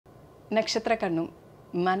നക്ഷത്ര കണ്ണും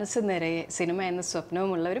മനസ്സ് നിറയെ സിനിമ എന്ന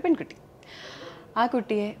സ്വപ്നവുമുള്ള ഒരു പെൺകുട്ടി. ആ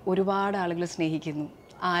കുട്ടിയെ ഒരുപാട് ആളുകൾ സ്നേഹിക്കുന്നു,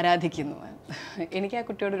 ആരാധിക്കുന്നു. എനിക്ക് ആ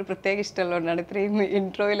കുട്ടിയോടൊരു പ്രത്യേക ഇഷ്ടമുള്ളതുകൊണ്ടാണ് ഇത്രയും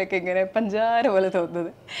ഇൻട്രോയിലൊക്കെ ഇങ്ങനെ പഞ്ചാര പോലെ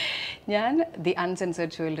തോന്നുന്നത്. ഞാൻ ദി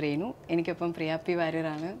അൺസെൻസേർഡ് ഷോയിൽ രേണു, എനിക്കൊപ്പം പ്രിയ പി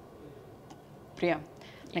വാര്യറാണ്. പ്രിയ,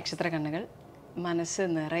 നക്ഷത്ര കണ്ണുകൾ, മനസ്സ്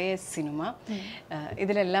നിറയെ സിനിമ,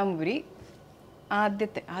 ഇതിലെല്ലാം ഉപരി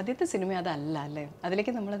ആദ്യത്തെ സിനിമ അതല്ല അല്ലേ,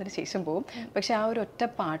 അതിലേക്ക് നമ്മളതിന് ശേഷം പോകും. പക്ഷെ ആ ഒരു ഒറ്റ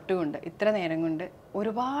പാട്ടുകൊണ്ട് ഇത്ര നേരം കൊണ്ട്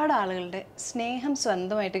ഒരുപാട് ആളുകളുടെ സ്നേഹം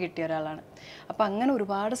സ്വന്തമായിട്ട് കിട്ടിയ ഒരാളാണ്. അപ്പോൾ അങ്ങനെ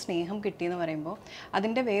ഒരുപാട് സ്നേഹം കിട്ടിയെന്ന് പറയുമ്പോൾ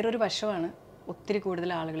അതിൻ്റെ വേറൊരു വശമാണ് ഒത്തിരി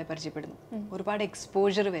കൂടുതൽ ആളുകളെ പരിചയപ്പെടുന്നു, ഒരുപാട്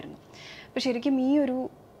എക്സ്പോഷർ വരുന്നു. അപ്പോൾ ശരിക്കും ഈ ഒരു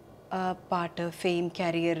പാട്ട്, ഫെയിം,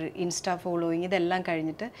 കരിയർ, ഇൻസ്റ്റാ ഫോളോയിങ് ഇതെല്ലാം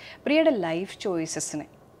കഴിഞ്ഞിട്ട് പ്രിയയുടെ ലൈഫ് ചോയ്സസിനെ,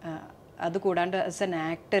 അതുകൂടാണ്ട് ആസ് എൻ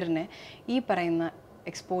ആക്ടറിനെ ഈ പറയുന്ന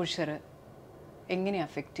എക്സ്പോഷർ എങ്ങനെ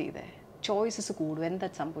അഫക്റ്റ് ചെയ്തേ? ചോയ്സസ് കൂടുക, എന്താ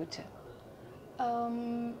സംഭവിച്ചത്?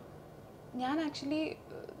 ഞാൻ ആക്ച്വലി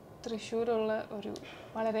തൃശ്ശൂരുള്ള ഒരു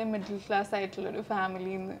വളരെ മിഡിൽ ക്ലാസ് ആയിട്ടുള്ളൊരു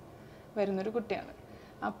ഫാമിലിയിൽ നിന്ന് വരുന്നൊരു കുട്ടിയാണ്.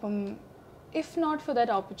 അപ്പം if not for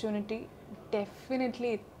that opportunity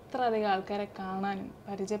definitely ഇത്ര അധികം ആൾക്കാരെ കാണാനും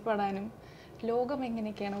പരിചയപ്പെടാനും ലോകം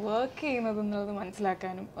എങ്ങനെയൊക്കെയാണ് വർക്ക് ചെയ്യുന്നത് എന്നുള്ളത്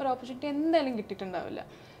മനസ്സിലാക്കാനും ഒരു ഓപ്പർച്യൂണിറ്റി എന്തായാലും കിട്ടിയിട്ടുണ്ടാവില്ല.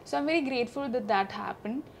 So I am very grateful that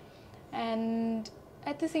happen. And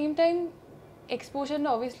at the same time എക്സ്പോഷറിൻ്റെ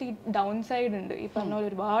obviously down side ഉണ്ട്. ഈ പറഞ്ഞ പോലെ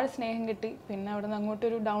ഒരുപാട് സ്നേഹം കിട്ടി, പിന്നെ അവിടെ നിന്ന്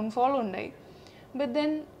അങ്ങോട്ടൊരു ഡൗൺഫോളും ഉണ്ടായി. ബട്ട്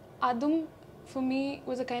ദെൻ അതും for me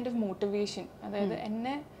was A kind of motivation. അതായത്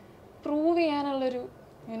എന്നെ പ്രൂവ് ചെയ്യാനുള്ളൊരു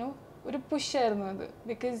ഒരു പുഷായിരുന്നു അത്.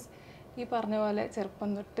 ബിക്കോസ് ഈ പറഞ്ഞ പോലെ ചെറുപ്പം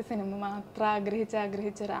തൊട്ട് സിനിമ മാത്രം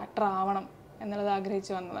ആഗ്രഹിച്ച ഒരു ആക്ടർ ആവണം എന്നുള്ളത്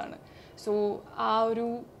ആഗ്രഹിച്ച് വന്നതാണ്. സോ ആ ഒരു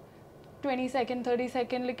 20 സെക്കൻഡ് 30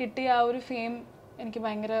 സെക്കൻഡിൽ കിട്ടിയ ആ ഒരു ഫെയിം എനിക്ക്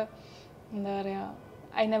ഭയങ്കര എന്താ പറയുക,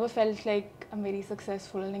 I never felt like I am very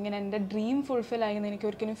successful, അല്ലെങ്കിൽ എൻ്റെ ഡ്രീം ഫുൾഫിൽ ആയി എന്ന് എനിക്ക്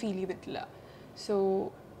ഒരിക്കലും ഫീൽ ചെയ്തിട്ടില്ല. So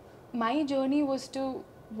my journey was to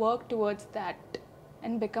work towards that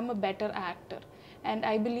and become A better actor. And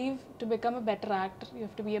I believe to become A better actor you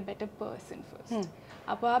have to B A better person first.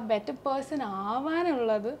 അപ്പോൾ ആ better person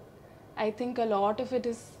ആവാനുള്ളത് I think a lot of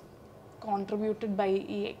it is contributed by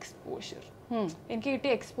ഈ exposure. എനിക്ക്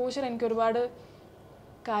കിട്ടിയ exposure എനിക്ക് ഒരുപാട്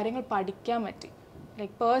കാര്യങ്ങൾ പഠിക്കാൻ പറ്റി.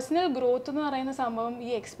 ലൈക്ക് പേഴ്സണൽ ഗ്രോത്ത് എന്ന് പറയുന്ന സംഭവം ഈ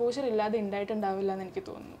എക്സ്പോഷർ ഇല്ലാതെ ഉണ്ടായിട്ടുണ്ടാവില്ല എന്ന് എനിക്ക്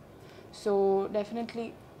തോന്നുന്നു. സോ ഡെഫിനറ്റ്ലി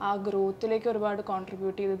ആ ഗ്രോത്തിലേക്ക് ഒരുപാട്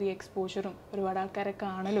കോൺട്രിബ്യൂട്ട് ചെയ്തത് ഈ എക്സ്പോഷറും ഒരുപാട് ആൾക്കാരെ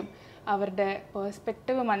കാണലും അവരുടെ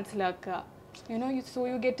പേഴ്സ്പെക്റ്റീവ് മനസ്സിലാക്കുക. So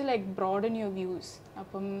you get to like broaden your views.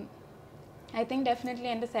 അപ്പം ഐ തിങ്ക് ഡെഫിനറ്റ്ലി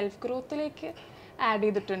എൻ്റെ സെൽഫ് ഗ്രോത്തിലേക്ക് ആഡ്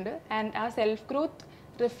ചെയ്തിട്ടുണ്ട്. ആൻഡ് ആ self growth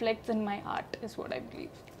reflects in my art is what I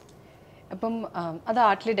believe. അപ്പം അത്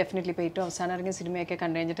ആർട്ടിൽ ഡെഫിനറ്റ്ലി ഇപ്പോൾ ഏറ്റവും അവസാനം ഇറങ്ങിയ സിനിമയൊക്കെ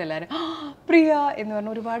കണ്ടു കഴിഞ്ഞിട്ട് എല്ലാവരും പ്രിയ എന്ന്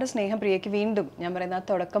പറഞ്ഞാൽ ഒരുപാട് സ്നേഹം പ്രിയയ്ക്ക് വീണ്ടും, ഞാൻ പറയുന്ന ആ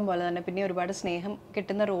തുടക്കം പോലെ തന്നെ പിന്നെ ഒരുപാട് സ്നേഹം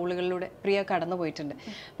കിട്ടുന്ന റോളുകളിലൂടെ പ്രിയ കടന്നു പോയിട്ടുണ്ട്.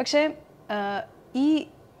 പക്ഷേ ഈ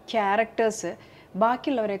ക്യാരക്ടേഴ്സ്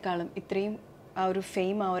ബാക്കിയുള്ളവരെക്കാളും ഇത്രയും ആ ഒരു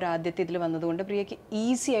ഫെയിം ആ ഒരു ആദ്യത്തെ ഇതിൽ വന്നതുകൊണ്ട് പ്രിയയ്ക്ക്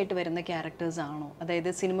ഈസി ആയിട്ട് വരുന്ന ക്യാരക്ടേഴ്സ് ആണോ? അതായത്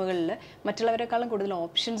സിനിമകളിൽ മറ്റുള്ളവരെക്കാളും കൂടുതൽ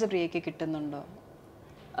ഓപ്ഷൻസ് പ്രിയയ്ക്ക് കിട്ടുന്നുണ്ടോ?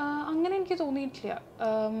 അങ്ങനെ എനിക്ക് തോന്നിയിട്ടില്ല.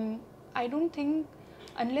 I don't think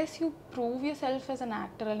unless you prove your self as an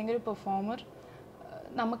actor അല്ലെങ്കിൽ ഒരു പെർഫോമർ,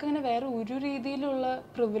 നമുക്കങ്ങനെ വേറെ ഒരു രീതിയിലുള്ള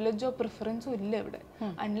പ്രിവിലേജോ പ്രിഫറൻസോ ഇല്ല ഇവിടെ.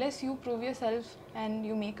 Unless you prove your self and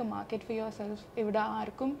you make A market for your self, ഇവിടെ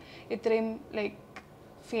ആർക്കും ഇത്രയും ലൈക്ക്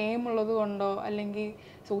ഫെയിം ഉള്ളത് കൊണ്ടോ അല്ലെങ്കിൽ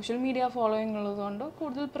സോഷ്യൽ മീഡിയ ഫോളോയിങ് ഉള്ളത് കൊണ്ടോ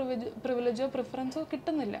കൂടുതൽ പ്രിവിലേജോ പ്രിഫറൻസോ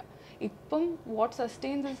കിട്ടുന്നില്ല. ഇപ്പം വാട്ട്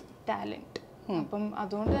സസ്റ്റെയിൻസ് ഇസ് ടാലൻറ്റ്. അപ്പം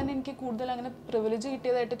അതുകൊണ്ട് തന്നെ എനിക്ക് കൂടുതൽ അങ്ങനെ പ്രിവിലേജ്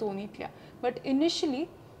കിട്ടിയതായിട്ട് തോന്നിയിട്ടില്ല. But initially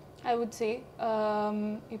I would say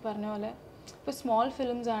ഈ പറഞ്ഞ പോലെ ഇപ്പോൾ സ്മോൾ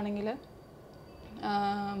ഫിലിംസ് ആണെങ്കിൽ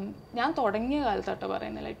ഞാൻ തുടങ്ങിയ കാലത്തോട്ടോ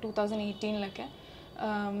പറയുന്നത്, ലൈക്ക് 2018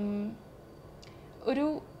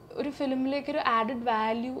 ഒരു ഫിലിമിലേക്കൊരു ആഡഡ്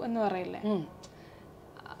വാല്യൂ എന്ന് പറയില്ലേ,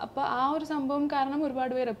 അപ്പോൾ ആ ഒരു സംഭവം കാരണം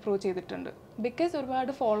ഒരുപാട് പേര് അപ്രോച്ച് ചെയ്തിട്ടുണ്ട്. ബിക്കോസ്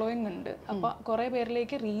ഒരുപാട് ഫോളോയിങ് ഉണ്ട്, അപ്പോൾ കുറേ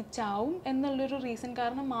പേരിലേക്ക് റീച്ച് ആവും എന്നുള്ളൊരു റീസൺ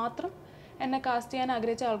കാരണം മാത്രം എന്നെ കാസ്റ്റ് ചെയ്യാൻ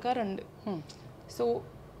ആഗ്രഹിച്ച ആൾക്കാരുണ്ട്. സോ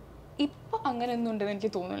ഇപ്പോൾ അങ്ങനെയൊന്നും ഉണ്ടെന്ന്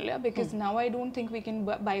എനിക്ക് തോന്നുന്നില്ല. Because now I don't think we can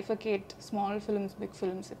ബൈഫക്കേറ്റ് small films big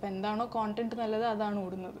films. ഇപ്പോൾ എന്താണോ കോണ്ടന്റ് നല്ലത് അതാണ്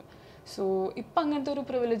ഓടുന്നത്. സോ ഇപ്പം അങ്ങനത്തെ ഒരു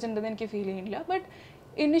പ്രിവിലേജ് ഉണ്ടെന്ന് എനിക്ക് ഫീൽ ചെയ്യുന്നില്ല. ബട്ട്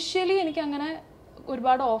ഇനിഷ്യലി എനിക്ക് അങ്ങനെ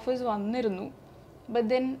ഒരുപാട് ഓഫേഴ്സ് വന്നിരുന്നു. ബട്ട്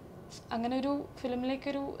ദെൻ അങ്ങനെ ഒരു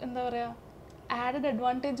ഫിലിമിലേക്കൊരു എന്താ പറയുക ആഡഡ്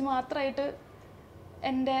അഡ്വാൻറ്റേജ് മാത്രമായിട്ട്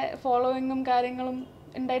എൻ്റെ ഫോളോയിങ്ങും കാര്യങ്ങളും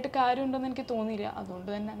ഉണ്ടായിട്ട് കാര്യമുണ്ടെന്ന് എനിക്ക് തോന്നിയില്ല. അതുകൊണ്ട്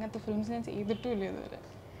തന്നെ അങ്ങനത്തെ ഫിലിംസ് ഞാൻ ചെയ്തിട്ടുമില്ല ഇതുവരെ.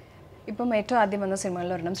 ഇപ്പം ഏറ്റവും ആദ്യം വന്ന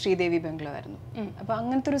സിനിമകളിൽ ഒരെണ്ണം ശ്രീദേവി ബംഗ്ലോ ആയിരുന്നു. അപ്പോൾ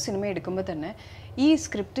അങ്ങനത്തെ ഒരു സിനിമ എടുക്കുമ്പോൾ തന്നെ ഈ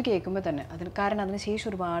സ്ക്രിപ്റ്റ് കേൾക്കുമ്പോൾ തന്നെ കാരണം അതിന് ശേഷം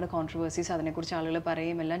ഒരുപാട് കോൺട്രവേഴ്സീസ് അതിനെക്കുറിച്ച് ആളുകൾ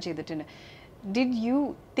പറയുകയും എല്ലാം ചെയ്തിട്ടുണ്ട്. ഡിഡ് യു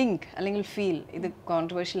തിങ്ക് അല്ലെങ്കിൽ ഫീൽ ഇത്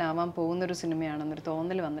കോൺട്രവേഴ്ഷ്യൽ ആവാൻ പോകുന്നൊരു സിനിമയാണെന്നൊരു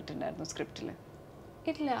തോന്നൽ വന്നിട്ടുണ്ടായിരുന്നു സ്ക്രിപ്റ്റിൽ?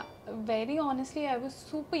 ഇല്ല, very honestly I was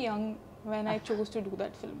super young when I chose to do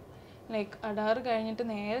that film. Like Adaar കഴിഞ്ഞിട്ട്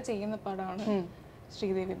നേരെ ചെയ്യുന്ന പടമാണ്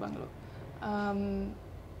ശ്രീദേവി ബംഗ്ലോ.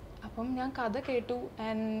 അപ്പം ഞാൻ കഥ കേട്ടു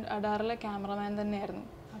ആൻഡ് അഡാറിലെ ക്യാമറമാൻ തന്നെയായിരുന്നു.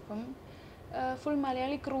 അപ്പം ഫുൾ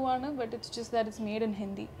മലയാളി ക്രൂ ആണ്, but it's just that it's made in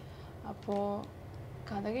Hindi. അപ്പോൾ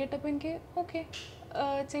കഥ കേട്ടപ്പോൾ എനിക്ക് ഓക്കെ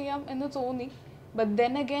ചെയ്യാം എന്ന് തോന്നി. ബട്ട്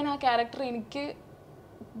ദെൻ അഗൈൻ ആ ക്യാരക്ടർ എനിക്ക്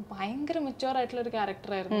ഭയങ്കര മെച്ചുവർ ആയിട്ടുള്ളൊരു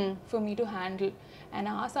ക്യാരക്ടറായിരുന്നു for me to handle. And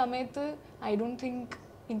ആ സമയത്ത് ഐ ഡോണ്ട് തിങ്ക്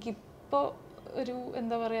എനിക്കിപ്പോൾ ഒരു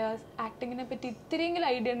എന്താ പറയുക ആക്ടിങ്ങിനെ പറ്റി ഇത്തിരിയെങ്കിലും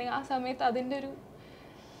ഐഡിയ ഉണ്ടെങ്കിൽ ആ സമയത്ത് അതിൻ്റെ ഒരു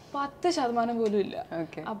 10% പോലും ഇല്ല.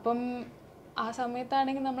 അപ്പം ആ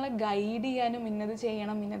സമയത്താണെങ്കിൽ നമ്മളെ ഗൈഡ് ചെയ്യാനും ഇന്നത്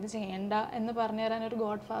ചെയ്യണം ഇന്നത് ചെയ്യണ്ട എന്ന് പറഞ്ഞു തരാൻ ഒരു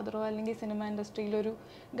ഗോഡ് ഫാദറോ അല്ലെങ്കിൽ സിനിമ ഇൻഡസ്ട്രിയിലൊരു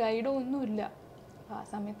ഗൈഡോ ഒന്നുമില്ല. അപ്പോൾ ആ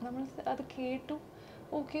സമയത്ത് നമ്മൾ അത് കേട്ടു,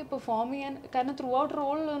 ഓക്കെ പെർഫോം ചെയ്യാൻ, കാരണം ത്രൂ ഔട്ട്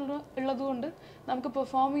റോൾ ഉള്ളതുകൊണ്ട് നമുക്ക്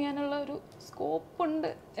പെർഫോം ചെയ്യാനുള്ള ഒരു സ്കോപ്പ് ഉണ്ട്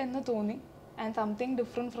എന്ന് തോന്നി. And something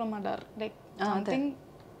different from Adaar, like something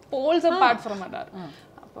Paul's apart from Adaar.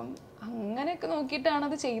 അപ്പം അങ്ങനെയൊക്കെ നോക്കിയിട്ടാണ്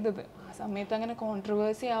അത് ചെയ്തത്. ആ സമയത്ത് അങ്ങനെ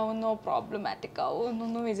കോൺട്രവേഴ്സി ആവുന്നോ പ്രോബ്ലമാറ്റിക് ആവുമോ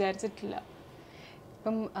എന്നൊന്നും വിചാരിച്ചിട്ടില്ല.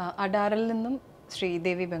 ഇപ്പം അഡാറിൽ നിന്നും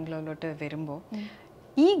ശ്രീദേവി ബംഗ്ലോയിലോട്ട് വരുമ്പോൾ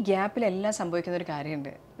ഈ ഗ്യാപ്പിലെല്ലാം സംഭവിക്കുന്ന ഒരു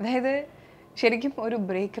കാര്യമുണ്ട്. അതായത് ശരിക്കും ഒരു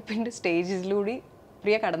ബ്രേക്കപ്പിൻ്റെ സ്റ്റേജിലൂടെ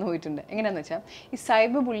പ്രിയ കടന്നു പോയിട്ടുണ്ട്. എങ്ങനെയാണെന്ന് വെച്ചാൽ ഈ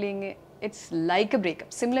cyber bullying it's like A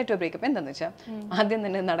breakup, similar to A breakup. എന്താണെന്ന് വെച്ചാൽ ആദ്യം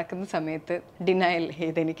തന്നെ നടക്കുന്ന സമയത്ത് ഡിനയൽ,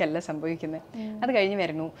 ഇതെനിക്കല്ല സംഭവിക്കുന്നത്. അത് കഴിഞ്ഞ്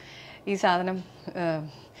വരുന്നു ഈ സാധനം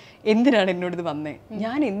എന്തിനാണ് എന്നോട് ഇത് വന്നേ,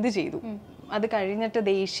 ഞാൻ എന്ത് ചെയ്തു, അത് കഴിഞ്ഞിട്ട്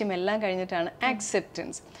ദേഷ്യം എല്ലാം കഴിഞ്ഞിട്ടാണ്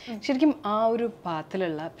ആക്സെപ്റ്റൻസ്. ശരിക്കും ആ ഒരു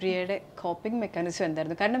പാത്തിലുള്ള പ്രിയയുടെ കോപ്പിംഗ് മെക്കാനിസം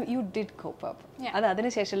എന്തായിരുന്നു? കാരണം യു ഡിഡ് കോപ്പ് അപ്പ്. അത്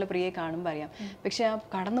അതിനുശേഷമുള്ള പ്രിയയെ കാണുമ്പോൾ അറിയാം. പക്ഷെ ആ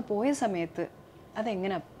കടന്നു പോയ സമയത്ത്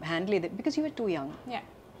അതെങ്ങനെ ഹാൻഡിൽ ചെയ്ത്? Because you are to young.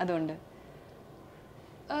 അതുകൊണ്ട്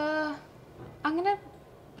അങ്ങനെ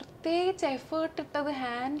പ്രത്യേകിച്ച് എഫേർട്ട് ഇട്ടത്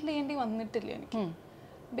ഹാൻഡിൽ ചെയ്യേണ്ടി വന്നിട്ടില്ല എനിക്ക്.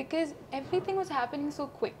 Because everything was happening so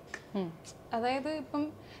quick. അതായത് ഇപ്പം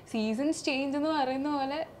സീസൺസ് ചേഞ്ച് എന്ന് പറയുന്ന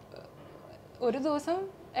പോലെ ഒരു ദിവസം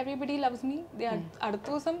എവറിബഡി ലവ്സ് മീ, അടുത്ത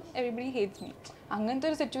ദിവസം എവറിബഡി ഹേറ്റ്സ് മീ, അങ്ങനത്തെ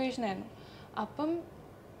ഒരു സിറ്റുവേഷൻ ആയിരുന്നു. അപ്പം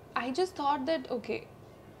I just thought that okay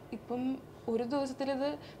ഇപ്പം ഒരു ദിവസത്തിലിത്,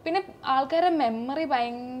 പിന്നെ ആൾക്കാരുടെ മെമ്മറി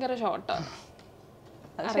ഭയങ്കര ഷോർട്ടാണ്.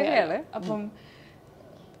 അപ്പം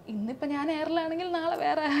ഇന്നിപ്പോൾ ഞാൻ എയറിലാണെങ്കിൽ നാളെ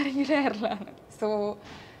വേറെ ആരെങ്കിലും എയറിലാണ്. സോ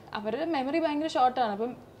അവരുടെ മെമ്മറി ഭയങ്കര ഷോർട്ടാണ്.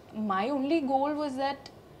 അപ്പം my only goal was that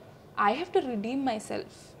I have to redeem my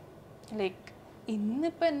self. Like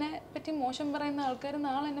ഇന്നിപ്പോൾ എന്നെ പറ്റി മോശം പറയുന്ന ആൾക്കാർ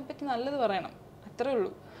നാളെ എന്നെ പറ്റി നല്ലത് പറയണം, അത്രേ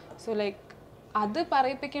ഉള്ളൂ. സോ ലൈക്ക് അത്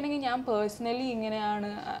പറയിപ്പിക്കണമെങ്കിൽ ഞാൻ പേഴ്സണലി ഇങ്ങനെയാണ്,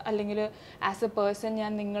 അല്ലെങ്കിൽ ആസ് എ പേഴ്സൺ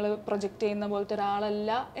ഞാൻ നിങ്ങൾ പ്രൊജക്റ്റ് ചെയ്യുന്ന പോലത്തെ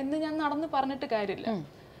ഒരാളല്ല എന്ന് ഞാൻ നടന്ന് പറഞ്ഞിട്ട് കാര്യമില്ല.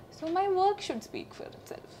 So my work should speak for it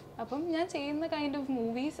self. അപ്പം ഞാൻ ചെയ്യുന്ന കൈൻഡ് ഓഫ്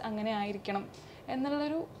മൂവീസ് അങ്ങനെ ആയിരിക്കണം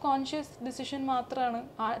എന്നുള്ളൊരു കോൺഷ്യസ് ഡിസിഷൻ മാത്രമാണ്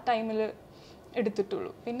ആ ടൈമിൽ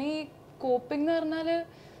എടുത്തിട്ടുള്ളൂ. പിന്നെ ഈ കോപ്പിംഗ് എന്ന് പറഞ്ഞാൽ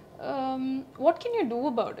what can you do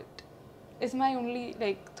about it is my only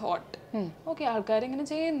like thought. Okay ആൾക്കാരിങ്ങനെ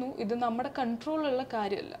ചെയ്യുന്നു, ഇത് നമ്മുടെ കൺട്രോളുള്ള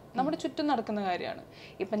കാര്യമല്ല, നമ്മുടെ ചുറ്റും നടക്കുന്ന കാര്യമാണ്.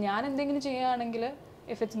 ഇപ്പം ഞാൻ എന്തെങ്കിലും ചെയ്യുകയാണെങ്കിൽ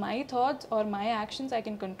if it's my thoughts or my actions I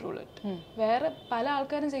can control it. വേറെ പല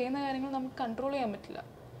ആൾക്കാരും ചെയ്യുന്ന കാര്യങ്ങൾ നമുക്ക് കൺട്രോൾ ചെയ്യാൻ പറ്റില്ല.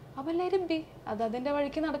 അപ്പം ലെറ്റ് ഇറ്റ് ബി, അത് അതിൻ്റെ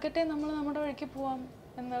വഴിക്ക് നടക്കട്ടെ, നമ്മൾ നമ്മുടെ വഴിക്ക് പോവാം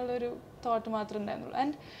എന്നുള്ളൊരു തോട്ട് മാത്രമേ ഉണ്ടായിരുന്നുള്ളൂ.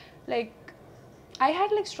 And like I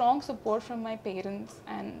had like strong support from my parents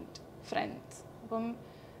and friends. അപ്പം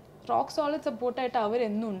റോക്ക് സോളിഡ് സപ്പോർട്ടായിട്ട്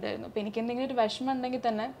അവരെന്നും ഉണ്ടായിരുന്നു. അപ്പോൾ എനിക്ക് എന്തെങ്കിലും ഒരു വിഷമം ഉണ്ടെങ്കിൽ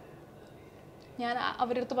തന്നെ ഞാൻ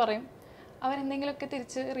അവരുടെ അടുത്ത് പറയും, അവരെന്തെങ്കിലുമൊക്കെ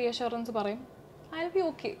തിരിച്ച് റീഅഷുറൻസ് പറയും, ഐ വിൽ ബി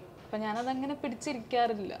ഓക്കെ. അപ്പം ഞാനതങ്ങനെ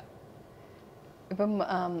പിടിച്ചിരിക്കാറില്ല. ഇപ്പം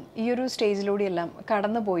ഈ ഒരു സ്റ്റേജിലൂടെ എല്ലാം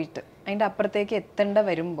കടന്നു പോയിട്ട് അതിൻ്റെ അപ്പുറത്തേക്ക് എത്തേണ്ട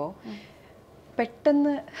വരുമ്പോൾ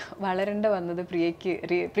പെട്ടെന്ന് വളരേണ്ട വന്നത്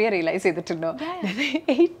പ്രിയ റിയലൈസ് ചെയ്തിട്ടുണ്ടോ?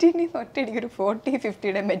 18 ഒറ്റയടിക്ക് ഒരു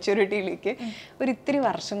 40-50 മെച്യൂരിറ്റിയിലേക്ക് ഒരു ഇത്തിരി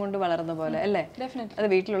വർഷം കൊണ്ട് വളർന്ന പോലെ അല്ലേ? അത്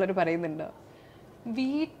വീട്ടിലുള്ളവർ പറയുന്നുണ്ടോ?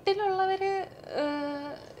 വീട്ടിലുള്ളവർ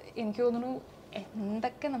എനിക്ക് തോന്നുന്നു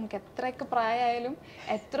എന്തൊക്കെ നമുക്ക് എത്രയൊക്കെ പ്രായമായാലും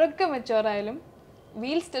എത്രയൊക്കെ മെച്ചുവറായാലും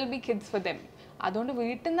wheel still B kids four them. അതുകൊണ്ട്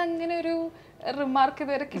വീട്ടിൽ നിന്ന് അങ്ങനെ ഒരു റിമാർക്ക്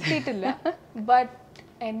ഇതുവരെ കിട്ടിയിട്ടില്ല. ബട്ട്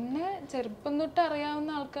എന്നെ ചെറുപ്പം തൊട്ട് അറിയാവുന്ന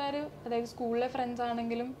ആൾക്കാർ, അതായത് സ്കൂളിലെ ഫ്രണ്ട്സ്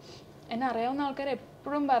ആണെങ്കിലും എന്നെ അറിയാവുന്ന ആൾക്കാർ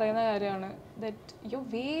എപ്പോഴും പറയുന്ന കാര്യമാണ് that you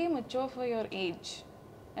way mature for your age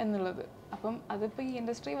എന്നുള്ളത്. അപ്പം അതിപ്പോൾ ഈ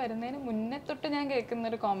ഇൻഡസ്ട്രി വരുന്നതിന് മുന്നേ തൊട്ട് ഞാൻ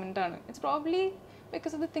കേൾക്കുന്നൊരു കോമൻറ്റാണ്. It's probably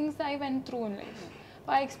because of the things I went through in life.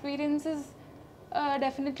 അപ്പോൾ ആ experiences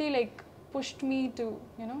definitely like pushed me to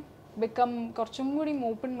you know become കുറച്ചും കൂടി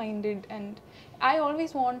open minded. And I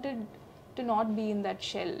always wanted to not be in that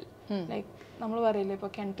shell. Like നമ്മൾ പറയില്ലേ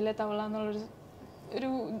ഇപ്പോൾ കിണറ്റിലെ തവള എന്നുള്ളൊരു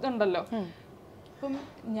ഇതുണ്ടല്ലോ. അപ്പം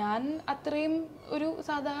ഞാൻ അത്രയും ഒരു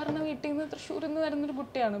സാധാരണ വീട്ടിൽ നിന്ന് തൃശ്ശൂരിൽ നിന്ന് വരുന്നൊരു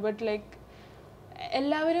കുട്ടിയാണ്. ബട്ട് ലൈക്ക്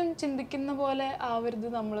എല്ലാവരും ചിന്തിക്കുന്ന പോലെ ആവരുത്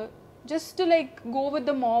നമ്മൾ. Just like go with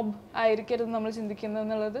the mob ആയിരിക്കരുത് നമ്മൾ ചിന്തിക്കുന്നത്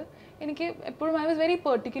എന്നുള്ളത് എനിക്ക് എപ്പോഴും I was very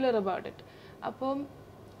particular about it. അപ്പം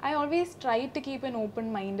I always try to keep N open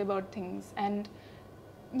mind about things. And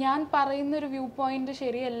ഞാൻ പറയുന്നൊരു വ്യൂ പോയിന്റ്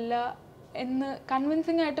ശരിയല്ല എന്ന്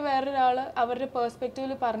കൺവിൻസിങ് ആയിട്ട് വേറൊരാൾ അവരുടെ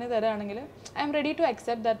പേഴ്സ്പെക്റ്റീവിൽ പറഞ്ഞു തരാണെങ്കിൽ I am ready to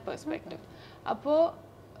accept that perspective. അപ്പോൾ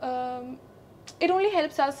it only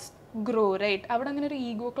helps us grow, right? അവിടെ അങ്ങനെ ഒരു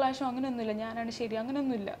ഈഗോ ക്ലാഷോ അങ്ങനെയൊന്നുമില്ല, ഞാനാണ് ശരി,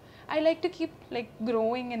 അങ്ങനെയൊന്നുമില്ല. I like to keep like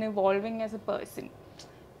growing and evolving as A person.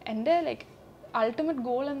 എൻ്റെ ലൈക്ക് അൾട്ടിമേറ്റ്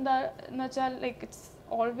ഗോൾ എന്താന്ന് വെച്ചാൽ like it's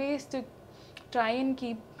always to try and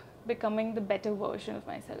keep becoming the better version of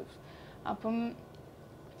my self. അപ്പം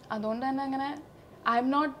അതുകൊണ്ട് തന്നെ അങ്ങനെ I am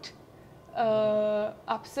not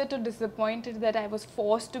upset or disappointed that I was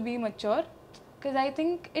forced to be mature, because I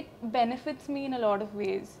think it benefits me in a lot of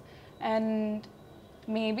ways. And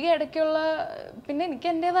maybe ഇടയ്ക്കുള്ള പിന്നെ എനിക്ക്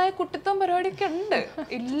എൻ്റെതായ കുട്ടിത്തം പരിപാടിയൊക്കെ ഉണ്ട്,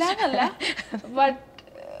 ഇല്ലാന്നല്ല. But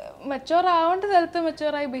mature ആവേണ്ട സ്ഥലത്ത്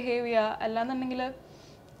മെച്ചുവറായി ബിഹേവ് ചെയ്യുക. അല്ലാന്നുണ്ടെങ്കിൽ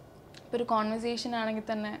ഇപ്പോൾ ഒരു കോൺവെർസേഷൻ ആണെങ്കിൽ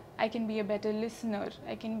തന്നെ I can be A better listener,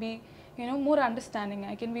 I can be more understanding,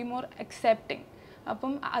 I can be more accepting.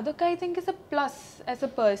 അപ്പം അതൊക്കെ I think is A plus as A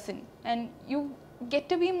person and you get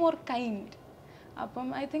to be more kind. അപ്പം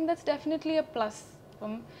I think that's definitely A plus.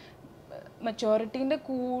 അപ്പം മെച്ചോറിറ്റീൻ്റെ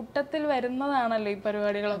കൂട്ടത്തിൽ വരുന്നതാണല്ലോ ഈ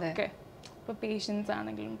പരിപാടികളൊക്കെ. ഇപ്പോൾ patients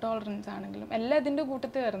ആണെങ്കിലും tolerance ആണെങ്കിലും എല്ലാം ഇതിൻ്റെ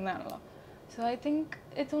കൂട്ടത്തിൽ വരുന്നതാണല്ലോ. So I think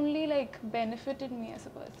it's only like benefited me as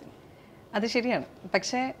A person. അത് ശരിയാണ്.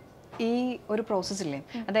 പക്ഷേ ഈ ഒരു പ്രോസസ്സില്ലേ,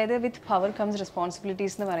 അതായത് വിത്ത് പവർ കംസ്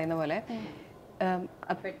റെസ്പോൺസിബിലിറ്റീസ് എന്ന് പറയുന്ന പോലെ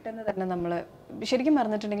പെട്ടെന്ന് തന്നെ നമ്മൾ ശരിക്കും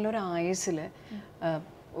പറഞ്ഞിട്ടുണ്ടെങ്കിൽ ഒരു ആയുസ്സിൽ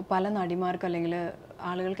പല നടിമാർക്കും അല്ലെങ്കിൽ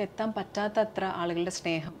ആളുകൾക്ക് എത്താൻ പറ്റാത്ത അത്ര ആളുകളുടെ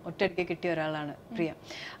സ്നേഹം ഒറ്റയടിക്ക് കിട്ടിയ ഒരാളാണ് പ്രിയ.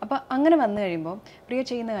 അപ്പോൾ അങ്ങനെ വന്നു കഴിയുമ്പോൾ പ്രിയ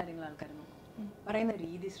ചെയ്യുന്ന കാര്യങ്ങൾ ആൾക്കാർ നോക്കും, പറയുന്ന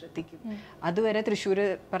രീതി ശ്രദ്ധിക്കും. അതുവരെ തൃശ്ശൂർ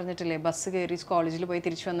പറഞ്ഞിട്ടില്ലേ, ബസ് കയറി കോളേജിൽ പോയി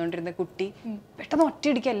തിരിച്ചു വന്നുകൊണ്ടിരുന്ന കുട്ടി പെട്ടെന്ന്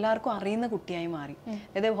ഒറ്റയടിക്ക് എല്ലാവർക്കും അറിയുന്ന കുട്ടിയായി മാറി.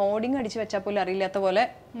 അതായത് ഹോർഡിങ് അടിച്ച് വെച്ചാൽ പോലും അറിയില്ലാത്ത പോലെ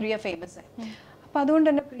പ്രിയ ഫേമസ് ആയി. അപ്പോൾ അതുകൊണ്ട്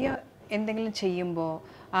തന്നെ പ്രിയ എന്തെങ്കിലും ചെയ്യുമ്പോൾ,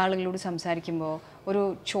 ആളുകളോട് സംസാരിക്കുമ്പോൾ, ഒരു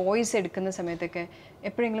ചോയ്സ് എടുക്കുന്ന സമയത്തൊക്കെ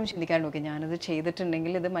എപ്പോഴെങ്കിലും ചിന്തിക്കാറുണ്ട്, ഓക്കെ ഞാനത്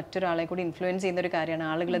ചെയ്തിട്ടുണ്ടെങ്കിൽ ഇത് മറ്റൊരാളെ കൂടി ഇൻഫ്ലുവൻസ് ചെയ്യുന്ന ഒരു കാര്യമാണ്,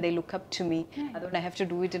 ആളുകൾ they look up to me, അതുകൊണ്ട് I have to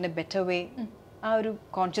do it in A better വേ. ആ ഒരു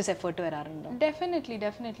കോൺഷ്യസ് എഫേർട്ട് വരാറുണ്ടോ? ഡെഫിനറ്റ്ലി.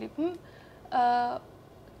 ഇപ്പം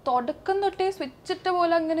തുടക്കം തൊട്ടേ സ്വിച്ച് ഇട്ട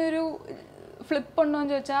പോലെ അങ്ങനെ ഒരു ഫ്ലിപ്പ് ഉണ്ടോ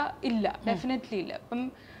എന്ന് ചോദിച്ചാൽ ഇല്ല, ഡെഫിനറ്റ്ലി ഇല്ല. ഇപ്പം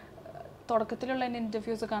തുടക്കത്തിലുള്ള എൻ്റെ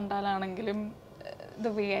interviews കണ്ടാലാണെങ്കിലും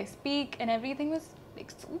the way I speak and everything was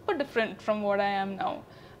like super different from what I am now.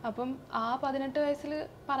 അപ്പം ആ 18 വയസ്സിൽ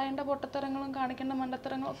പറയേണ്ട പൊട്ടത്തരങ്ങളും കാണിക്കേണ്ട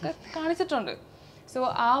മണ്ടത്തരങ്ങളും ഒക്കെ കാണിച്ചിട്ടുണ്ട്. സോ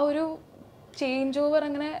ആ ഒരു ചേഞ്ച് ഓവർ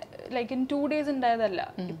അങ്ങനെ ലൈക്ക് ഇൻ 2 days ഉണ്ടായതല്ല,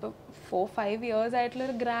 ഇപ്പം 4-5 years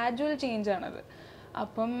ആയിട്ടുള്ളൊരു ഗ്രാജുവൽ ചേഞ്ച് ആണത്.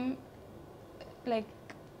 അപ്പം ലൈക്ക്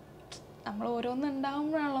നമ്മൾ ഓരോന്ന്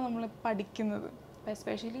ഉണ്ടാകുമ്പോഴാണല്ലോ നമ്മൾ പഠിക്കുന്നത്.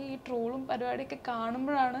 എസ്പെഷ്യലി ഈ ട്രോളും പരിപാടിയൊക്കെ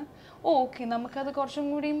കാണുമ്പോഴാണ് ഓക്കെ നമുക്കത് കുറച്ചും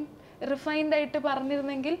കൂടിയും റിഫൈൻഡ് ആയിട്ട്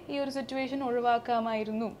പറഞ്ഞിരുന്നെങ്കിൽ ഈ ഒരു സിറ്റുവേഷൻ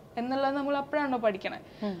ഒഴിവാക്കാമായിരുന്നു എന്നുള്ളത് നമ്മൾ അപ്പോഴാണോ പഠിക്കണേ.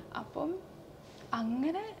 അപ്പം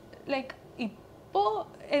അങ്ങനെ ലൈക്ക് ഇപ്പോൾ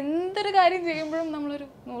എന്തൊരു കാര്യം ചെയ്യുമ്പോഴും നമ്മളൊരു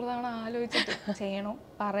 100 തവണ ആലോചിച്ചിട്ട് ചെയ്യണോ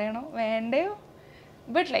പറയണോ വേണ്ടയോ.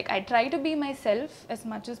 But like I try to be my self as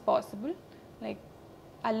much as possible. Like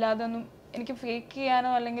അല്ലാതെ ഒന്നും എനിക്ക് ഫേക്ക്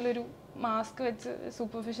ചെയ്യാനോ അല്ലെങ്കിൽ ഒരു മാസ്ക് വെച്ച്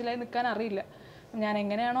സൂപ്പർഫിഷ്യലായി നിൽക്കാൻ അറിയില്ല. ഞാൻ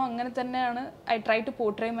എങ്ങനെയാണോ അങ്ങനെ തന്നെയാണ് I try to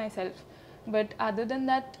portray my self. But other than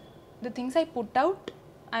that the things I put out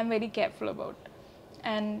I'm very careful about,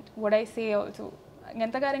 and what I say also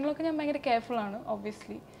അങ്ങനത്തെ കാര്യങ്ങളൊക്കെ ഞാൻ ഭയങ്കര കെയർഫുള്ളാണ്.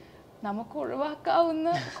 ഒബ്വിയസ്ലി നമുക്ക്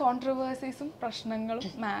ഒഴിവാക്കാവുന്ന കോൺട്രവേഴ്സീസും പ്രശ്നങ്ങളും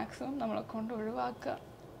മാക്സിമം നമ്മളെ കൊണ്ട് ഒഴിവാക്കുക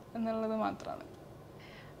എന്നുള്ളത് മാത്രമാണ്.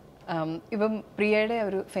 ഇപ്പം പ്രിയയുടെ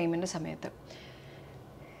ഒരു ഫെയിമിൻ്റെ സമയത്ത്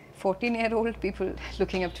 14-year-old people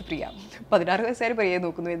looking up to പ്രിയ. 16 വയസ്സുകാർ പ്രിയയെ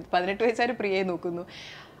നോക്കുന്നു, 18 വയസ്സുകാർ പ്രിയയെ നോക്കുന്നു.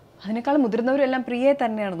 അതിനേക്കാൾ മുതിർന്നവരെല്ലാം പ്രിയയെ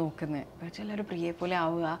തന്നെയാണ് നോക്കുന്നത്. പക്ഷേ എല്ലാവരും പ്രിയയെ പോലെ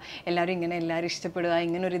ആവുക, എല്ലാവരും ഇങ്ങനെ എല്ലാവരും ഇഷ്ടപ്പെടുക,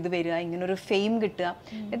 ഇങ്ങനൊരു ഇത് വരിക, ഇങ്ങനൊരു ഫെയിം കിട്ടുക.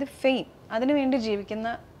 ഇത് ഫെയിം അതിനു വേണ്ടി ജീവിക്കുന്ന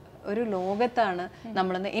ഒരു ലോകത്താണ്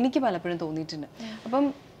നമ്മളെന്ന് എനിക്ക് പലപ്പോഴും തോന്നിയിട്ടുണ്ട്. അപ്പം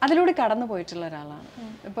അതിലൂടെ കടന്നു പോയിട്ടുള്ള ഒരാളാണ്.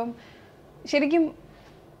 അപ്പം ശരിക്കും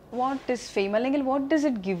വാട്ട് ഇസ് ഫെയിം, അല്ലെങ്കിൽ what does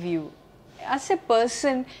it give you as A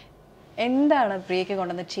person? എന്താണ് പ്രിയയ്ക്ക്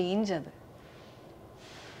കൊണ്ടുവന്ന ചേഞ്ച്? അത്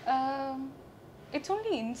it's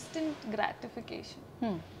only instant gratification.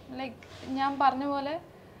 Like ഞാൻ പറഞ്ഞ പോലെ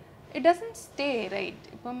ഇറ്റ് ഡസൻറ്റ് സ്റ്റേ, റൈറ്റ്?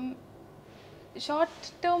 ഇപ്പം ഷോർട്ട്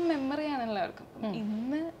ടേം മെമ്മറിയാണ് എല്ലാവർക്കും.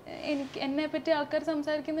 ഇന്ന് എന്നെ പറ്റി ആൾക്കാർ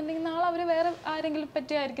സംസാരിക്കുന്നുണ്ടെങ്കിൽ നാളെ അവർ വേറെ ആരെങ്കിലും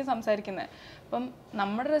പറ്റി ആയിരിക്കും സംസാരിക്കുന്നത്. അപ്പം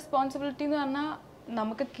നമ്മുടെ റെസ്പോൺസിബിലിറ്റി എന്ന് പറഞ്ഞാൽ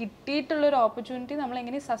നമുക്ക് കിട്ടിയിട്ടുള്ളൊരു ഓപ്പർച്യൂണിറ്റി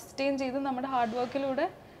നമ്മളെങ്ങനെ സസ്റ്റെയിൻ ചെയ്ത് നമ്മുടെ ഹാർഡ് വർക്കിലൂടെ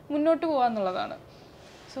മുന്നോട്ട് പോകുക എന്നുള്ളതാണ്.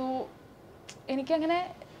 സോ എനിക്കങ്ങനെ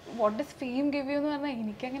what does fame give you എന്ന് പറഞ്ഞാൽ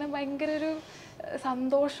എനിക്കങ്ങനെ ഭയങ്കര ഒരു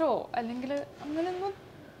സന്തോഷമോ അല്ലെങ്കിൽ അങ്ങനെയൊന്നും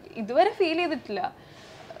ഇതുവരെ ഫീൽ ചെയ്തിട്ടില്ല.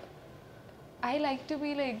 I like to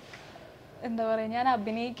be like എന്താ പറയുക, ഞാൻ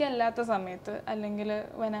അഭിനയിക്കല്ലാത്ത സമയത്ത് അല്ലെങ്കിൽ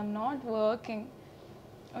when I am not working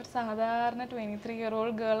ഒരു സാധാരണ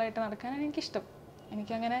 23-year-old ഗേളായിട്ട് നടക്കാനാണ് എനിക്കിഷ്ടം.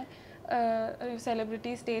 എനിക്കങ്ങനെ ഒരു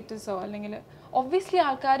സെലിബ്രിറ്റി സ്റ്റേറ്റസോ അല്ലെങ്കിൽ ഒബ്വിയസ്ലി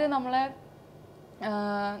ആൾക്കാർ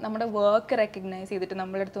നമ്മുടെ വർക്ക് റെക്കഗ്നൈസ് ചെയ്തിട്ട്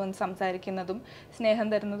നമ്മളെ അടുത്ത് വന്ന് സംസാരിക്കുന്നതും സ്നേഹം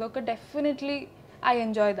തരുന്നതും ഒക്കെ definitely I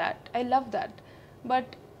enjoy that, I love that.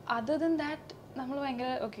 But other than that നമ്മൾ ഭയങ്കര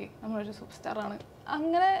ഓക്കെ നമ്മളൊരു സൂപ്പർ സ്റ്റാറാണ്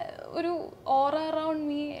അങ്ങനെ ഒരു ഓറ അറൗണ്ട്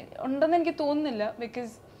മീ ഉണ്ടെന്ന് എനിക്ക് തോന്നുന്നില്ല.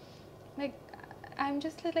 Because like I am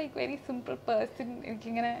just like very simple person.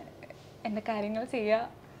 എനിക്കിങ്ങനെ എൻ്റെ കാര്യങ്ങൾ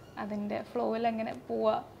ചെയ്യുക, അതിൻ്റെ ഫ്ലോയിൽ അങ്ങനെ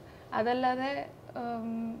പോവുക. അതല്ലാതെ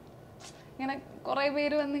ഇങ്ങനെ കുറേ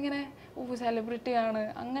പേര് വന്നിങ്ങനെ സെലിബ്രിറ്റിയാണ്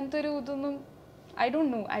അങ്ങനത്തെ ഒരു ഇതൊന്നും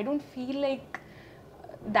I don't feel like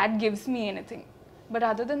that gives me anything. But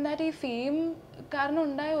other than that ഈ ഫെയിം കാരണം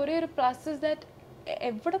ഉണ്ടായ ഒരേ ഒരു പ്ലസ് ഇസ് ദാറ്റ്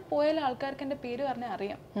എവിടെ പോയാലും ആൾക്കാർക്ക് എൻ്റെ പേര് പറഞ്ഞാൽ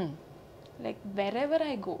അറിയാം. Like wherever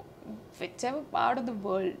I go, which ever part of the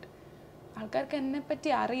world, ആൾക്കാർക്ക് എന്നെ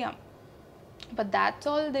പറ്റി അറിയാം. അപ്പം ദാറ്റ്സ്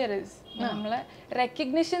ഓൾ ദർ ഇസ്. നമ്മളെ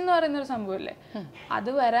റെക്കഗ്നിഷൻ എന്ന് പറയുന്നൊരു സംഭവമില്ലേ, അത്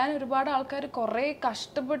വരാൻ ഒരുപാട് ആൾക്കാർ കുറേ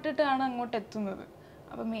കഷ്ടപ്പെട്ടിട്ടാണ് അങ്ങോട്ട് എത്തുന്നത്.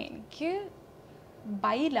 അപ്പം എനിക്ക്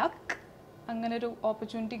ബൈ ലക്ക് അങ്ങനെ ഒരു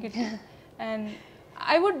ഓപ്പർച്യൂണിറ്റി കിട്ടി. And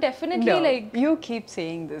I would definitely like... You keep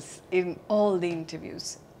saying this in all the interviews.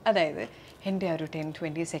 അതായത് എൻ്റെ ഒരു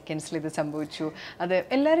 10-20 സെക്കൻഡ്സിൽ ഇത് സംഭവിച്ചു. അത്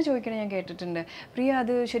എല്ലാവരും ചോദിക്കണേ ഞാൻ കേട്ടിട്ടുണ്ട്, പ്രിയ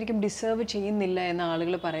അത് ശരിക്കും ഡിസേർവ് ചെയ്യുന്നില്ല എന്ന്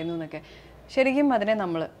ആളുകൾ പറയുന്നു എന്നൊക്കെ. ശരിക്കും അതിനെ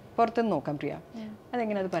നമ്മൾ പുറത്തുനിന്ന് നോക്കാം. പ്രിയ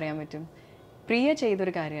അതെങ്ങനെ അത് പറയാൻ പറ്റും? പ്രിയ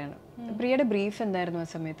ചെയ്തൊരു കാര്യമാണ്. പ്രിയയുടെ ബ്രീഫ് എന്തായിരുന്നു ആ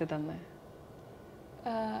സമയത്ത് തന്നെ?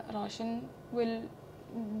 Roshan will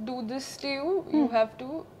do this to you, you have to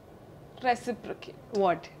reciprocate.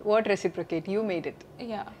 What reciprocate? You made it.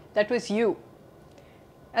 Yeah. That was you.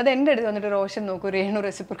 അത് എൻ്റെ അടുത്ത് വന്നിട്ട് റോഷൻ നോക്കൂ, രേണു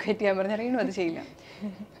റെസിപ്രിക്കേറ്റ് ചെയ്യാൻ പറഞ്ഞാൽ രേണു അത് ചെയ്യില്ല.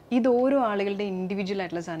 ഇത് ഓരോ ആളുകളുടെ ഇൻഡിവിജ്വൽ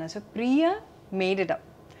ആയിട്ടുള്ള സാധനമാണ്. So Priya made it up.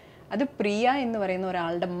 അത് പ്രിയ എന്ന് പറയുന്ന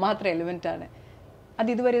ഒരാളുടെ മാത്രം എലിമെൻ്റ് ആണ്. അത്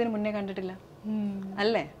ഇതുവരെ ഇതിന് മുന്നേ കണ്ടിട്ടില്ല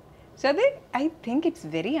അല്ലേ? സോ അത് I think it's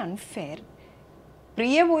very unfair.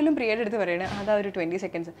 പ്രിയ പോലും പ്രിയയുടെ അടുത്ത് പറയണേ അതാ ഒരു 20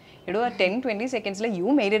 സെക്കൻഡ്സ് എടോ, ആ 10-20 സെക്കൻഡ്സിൽ you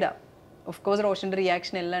made it up. Of course റോഷൻ്റെ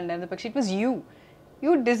reaction എല്ലാം ഉണ്ടായിരുന്നു, പക്ഷേ it was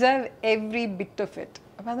you deserve every bit of it.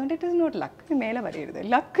 അപ്പോൾ അതുകൊണ്ട് ഇറ്റ് ഇസ് നോട്ട് ലക്ക്. മേലെ പറയരുത്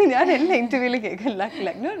ലക്ക്. ഞാൻ എല്ലാ ഇൻ്റർവ്യൂവിൽ കേൾക്കാം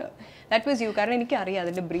luck. Know that was you. കാരണം എനിക്കറിയാം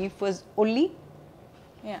അതിൻ്റെ brief was only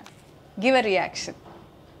give A reaction.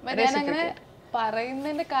 ഞാനങ്ങനെ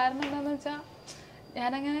പറയുന്നതിൻ്റെ കാരണം എന്താണെന്ന് വെച്ചാൽ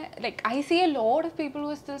ഞാനങ്ങനെ like I see a lot of people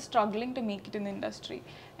who are still struggling to make it in the industry.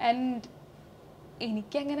 And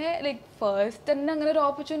എനിക്കങ്ങനെ ലൈക്ക് ഫസ്റ്റ് തന്നെ അങ്ങനെ ഒരു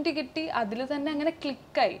ഓപ്പർച്യൂണിറ്റി കിട്ടി, അതിൽ തന്നെ അങ്ങനെ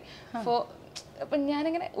ക്ലിക്കായി. അപ്പം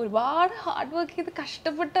ഞാനിങ്ങനെ ഒരുപാട് ഹാർഡ് വർക്ക് ചെയ്ത്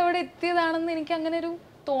കഷ്ടപ്പെട്ട് അവിടെ എത്തിയതാണെന്ന് എനിക്ക് അങ്ങനെ ഒരു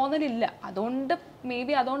തോന്നലില്ല. അതുകൊണ്ട് മേ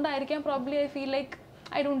ബി അതുകൊണ്ടായിരിക്കാം probably I feel like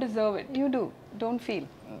I don't deserve it. You don't feel.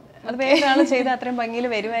 അത് വേറൊരാൾ ചെയ്ത് അത്രയും ഭംഗിയിൽ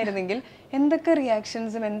വരുമായിരുന്നെങ്കിൽ എന്തൊക്കെ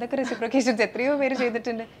റിയാക്ഷൻസും എന്തൊക്കെ റെസിപ്രിക്കേഷൻസ് എത്രയോ പേര്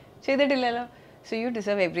ചെയ്തിട്ടില്ലല്ലോ. So you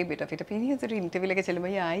deserve every bit of it. അപ്പോൾ ഇനി അതൊരു ഇൻ്റർവ്യൂലൊക്കെ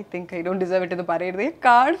ചെല്ലുമ്പോൾ I think I don't deserve it എന്ന് പറയരുത്.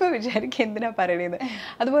 കാണുമ്പോൾ വിചാരിക്കും എന്തിനാണ് പറയണത്.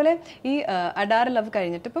 അതുപോലെ ഈ അഡാർ ലവ്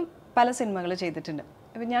കഴിഞ്ഞിട്ട് ഇപ്പം പല സിനിമകൾ ചെയ്തിട്ടുണ്ട്.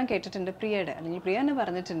 അപ്പം ഞാൻ കേട്ടിട്ടുണ്ട് പ്രിയയുടെ അല്ലെങ്കിൽ പ്രിയ തന്നെ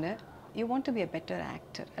പറഞ്ഞിട്ടുണ്ട് you want to B A better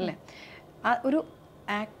actor അല്ലേ. ആ ഒരു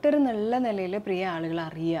ആക്ടർ എന്നുള്ള നിലയിൽ പ്രിയ ആളുകൾ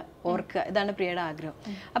അറിയുക, ഓർക്കുക, ഇതാണ് പ്രിയയുടെ ആഗ്രഹം.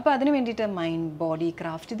 അപ്പോൾ അതിന് വേണ്ടിയിട്ട് മൈൻഡ്, ബോഡി,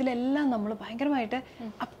 ക്രാഫ്റ്റ് ഇതിലെല്ലാം നമ്മൾ ഭയങ്കരമായിട്ട്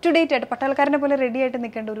അപ് ടു ഡേറ്റ് ആയിട്ട് പട്ടാളക്കാരനെ പോലെ റെഡി ആയിട്ട്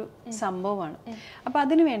നിൽക്കേണ്ട ഒരു സംഭവമാണ്. അപ്പോൾ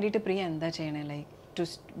അതിന് വേണ്ടിയിട്ട് പ്രിയ എന്താ ചെയ്യണേ? Like to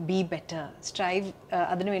B better, strive.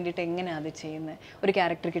 അതിന് വേണ്ടിയിട്ട് എങ്ങനെയാണ് അത് ചെയ്യുന്നത്? ഒരു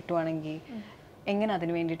ക്യാരക്ടർ കിട്ടുവാണെങ്കിൽ എങ്ങനെ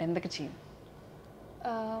അതിന് വേണ്ടിയിട്ട് എന്തൊക്കെ ചെയ്യും?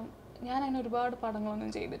 ഞാൻ അങ്ങനെ ഒരുപാട്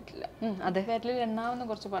പടങ്ങളൊന്നും ചെയ്തിട്ടില്ല. അതെ, വിരലിൽ എണ്ണാവുന്ന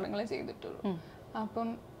കുറച്ച് പടങ്ങളെ ചെയ്തിട്ടുള്ളൂ. അപ്പം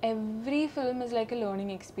every film is like A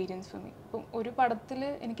learning experience for me. ഇപ്പം ഒരു പടത്തിൽ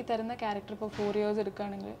എനിക്ക് തരുന്ന ക്യാരക്ടർ ഇപ്പോൾ 4 years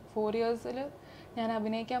എടുക്കുകയാണെങ്കിൽ 4 years ഞാൻ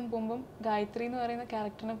അഭിനയിക്കാൻ പോകുമ്പം ഗായത്രി എന്ന് പറയുന്ന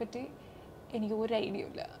ക്യാരക്ടറിനെ പറ്റി എനിക്ക് ഒരു ഐഡിയ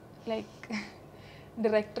ഇല്ല. ലൈക്ക്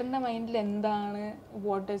ഡയറക്ടറിൻ്റെ മൈൻഡിൽ എന്താണ്,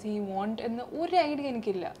 വാട്ട് ഡസ് ഹി വോണ്ട് എന്ന് ഒരു ഐഡിയ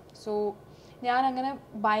എനിക്കില്ല. സോ ഞാനങ്ങനെ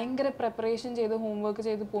ഭയങ്കര പ്രിപ്പറേഷൻ ചെയ്ത് ഹോംവർക്ക്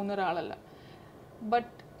ചെയ്ത് പോകുന്ന ഒരാളല്ല.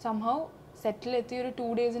 ബട്ട് സംഹൗ സെറ്റിലെത്തി ഒരു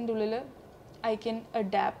 2 daysൻ്റെ ഉള്ളിൽ I can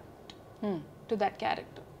adapt to that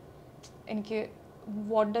character. എനിക്ക്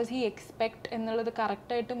വാട്ട് ഡസ് ഹി എക്സ്പെക്റ്റ് എന്നുള്ളത്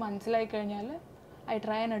കറക്റ്റായിട്ട് മനസ്സിലായി കഴിഞ്ഞാൽ I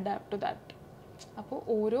try and adapt to that. അപ്പോൾ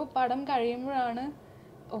ഓരോ പടം കഴിയുമ്പോഴാണ്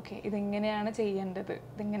ഓക്കെ ഇതെങ്ങനെയാണ് ചെയ്യേണ്ടത്,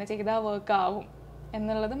 ഇതെങ്ങനെ ചെയ്താൽ വർക്ക് ആവും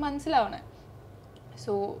എന്നുള്ളത് മനസ്സിലാവണേ.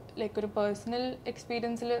 സോ ലൈക്ക് ഒരു പേഴ്സണൽ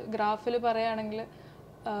എക്സ്പീരിയൻസിൽ ഗ്രാഫിൽ പറയുകയാണെങ്കിൽ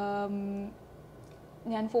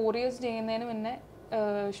ഞാൻ 4 years ചെയ്യുന്നതിന് മുന്നേ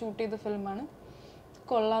ഷൂട്ട് ചെയ്ത ഫിലിമാണ്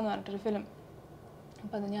കൊള്ളാന്ന് പറഞ്ഞിട്ടൊരു ഫിലിം.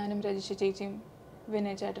 അപ്പോൾ അത് ഞാനും രജിഷ ചേച്ചിയും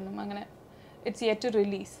വിനയ് ചേട്ടനും അങ്ങനെ ഇറ്റ്സ് യെറ്റ് ടു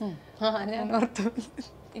റിലീസ്. ഞാൻ ഓർത്തു,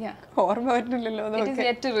 Yeah. ഓർമ്മ വരുന്നില്ലല്ലോ. It is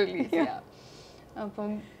yet to release. Yeah.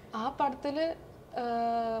 അപ്പം ആ പടത്തിൽ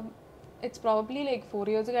ഇറ്റ്സ് പ്രോബബ്ലി ലൈക്ക് 4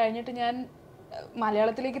 years കഴിഞ്ഞിട്ട് ഞാൻ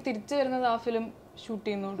മലയാളത്തിലേക്ക് തിരിച്ചു വരുന്നത് ആ ഫിലിം ഷൂട്ട്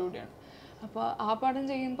ചെയ്യുന്നതോടുകൂടിയാണ്. അപ്പോൾ ആ പടം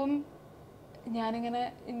ചെയ്യുമ്പം ഞാനിങ്ങനെ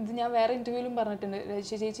ഇത് ഞാൻ വേറെ ഇൻ്റർവ്യൂവിലും പറഞ്ഞിട്ടുണ്ട്,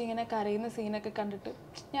 രജിഷ ചേച്ചി ഇങ്ങനെ കരയുന്ന സീനൊക്കെ കണ്ടിട്ട്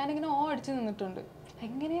ഞാനിങ്ങനെ അടിച്ച് നിന്നിട്ടുണ്ട്.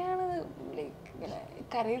 എങ്ങനെയാണ് ലൈക്ക് ഇങ്ങനെ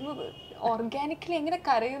കരയുന്നത്, ഓർഗാനിക്കലി എങ്ങനെ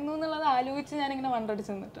കരയുന്നു എന്നുള്ളത് ആലോചിച്ച് ഞാനിങ്ങനെ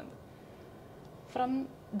വണ്ടടിച്ച് നിന്നിട്ടുണ്ട്. From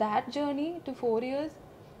that journey to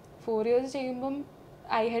 4 years ചെയ്യുമ്പം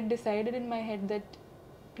I had decided in my head that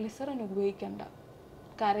glycerin ഉപയോഗിക്കണ്ട,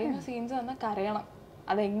 കരയുന്ന സീൻസ് വന്നാൽ കരയണം,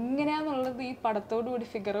 അതെങ്ങനെയാണെന്നുള്ളത് ഈ പടത്തോടു കൂടി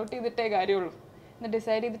ഫിഗർ ഔട്ട് ചെയ്തിട്ടേ കാര്യമുള്ളൂ എന്ന്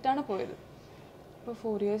ഡിസൈഡ് ചെയ്തിട്ടാണ് പോയത്. ഇപ്പോൾ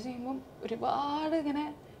 4 years ചെയ്യുമ്പം ഒരുപാട് ഇങ്ങനെ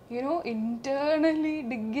യുനോ ഇൻറ്റേർണലി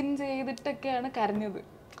ഡിഗിൻ ചെയ്തിട്ടൊക്കെയാണ് കരഞ്ഞത്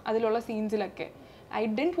അതിലുള്ള സീൻസിലൊക്കെ. I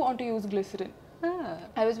didn't want to use glycerin.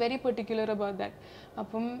 I was very particular about that.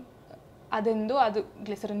 അപ്പം അതെന്തോ അത്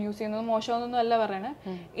ഗ്ലിസറിൻ യൂസ് ചെയ്യുന്നത് മോശമാണെന്നൊന്നും അല്ല പറയണേ.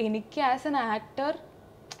 എനിക്ക് ആസ് എൻ ആക്ടർ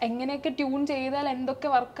എങ്ങനെയൊക്കെ ട്യൂൺ ചെയ്താൽ എന്തൊക്കെ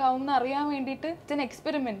വർക്കാവും എന്ന് അറിയാൻ വേണ്ടിയിട്ട് ഇറ്റ്സ് എൻ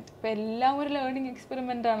എക്സ്പെരിമെൻറ്റ്. ഇപ്പം എല്ലാം ഒരു ലേണിംഗ്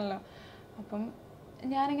എക്സ്പെരിമെൻ്റ് ആണല്ലോ. അപ്പം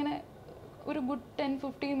ഞാനിങ്ങനെ ഒരു ഗുഡ്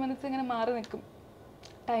 10-15 minutes ഇങ്ങനെ മാറി നിൽക്കും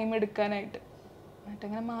ടൈം എടുക്കാനായിട്ട്.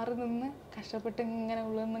 എന്നിട്ടിങ്ങനെ മാറി നിന്ന് കഷ്ടപ്പെട്ട് ഇങ്ങനെ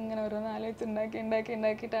ഉള്ളിൽ നിന്ന് ഇങ്ങനെ ഓരോന്ന് ആലോചിച്ച്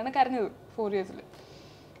ഉണ്ടാക്കിയിട്ടാണ് കരഞ്ഞത് 4 years.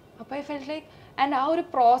 അപ്പോൾ ഐ ഫെൽറ്റ് ലൈക്ക് ആൻഡ് ആ ഒരു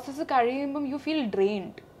പ്രോസസ്സ് കഴിയുമ്പം യു ഫീൽ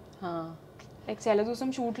ഡ്രെയിൻഡ്. ലൈക്ക് ചില ദിവസം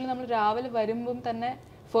ഷൂട്ടിൽ നമ്മൾ രാവിലെ വരുമ്പം തന്നെ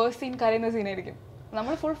ഫസ്റ്റ് സീൻ കരയുന്ന സീനായിരിക്കും.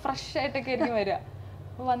 നമ്മൾ ഫുൾ ഫ്രഷ് ആയിട്ടൊക്കെ ആയിരിക്കും വരിക.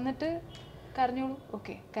 അപ്പോൾ വന്നിട്ട് കരഞ്ഞോളൂ,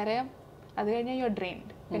 ഓക്കെ കരയാം, അത് കഴിഞ്ഞാൽ യു ആർ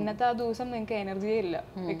ഡ്രെയിൻഡ്. പിന്നത്തെ ആ ദിവസം നിങ്ങൾക്ക് എനർജിയേ ഇല്ല,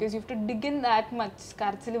 because you have to dig in that much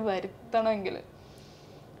കരച്ചിൽ വരുത്തണമെങ്കിൽ.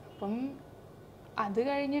 അപ്പം അത്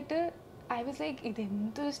കഴിഞ്ഞിട്ട് ഐ വാസ് ലൈക്ക്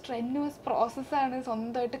ഇതെന്തൊരു സ്ട്രെന്യൂസ് പ്രോസസ്സാണ്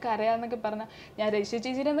സ്വന്തമായിട്ട് കരയാന്നൊക്കെ പറഞ്ഞാൽ. ഞാൻ രജിഷ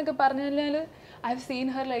ചേച്ചിയുടെ എന്നൊക്കെ പറഞ്ഞാൽ I have seen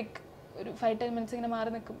Har like ഒരു 5-10 minutes ഇങ്ങനെ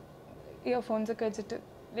മാറി നിൽക്കും ഇയർഫോൺസ് ഒക്കെ വെച്ചിട്ട്.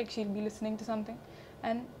 Like she'll be listening to something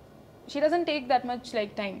and she doesn't take that much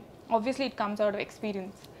like time. Obviously it comes out of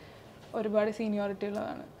experience, ഒരുപാട് സീനിയോറിറ്റി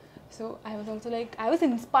ഉള്ളതാണ്. So I was also like I was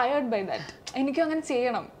inspired by that. എനിക്കും അങ്ങനെ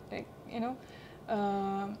ചെയ്യണം like you know.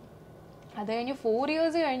 അത് കഴിഞ്ഞ് 4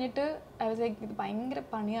 years കഴിഞ്ഞിട്ട് I was like ഇത് ഭയങ്കര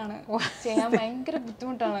പണിയാണ്, ചെയ്യാൻ ഭയങ്കര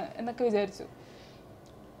ബുദ്ധിമുട്ടാണ് എന്നൊക്കെ വിചാരിച്ചു.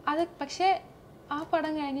 അത് പക്ഷേ ആ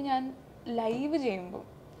പടം കഴിഞ്ഞ് ഞാൻ ലൈവ് ചെയ്യുമ്പോൾ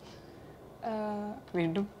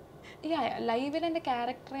വീണ്ടും ലൈവിൽ എൻ്റെ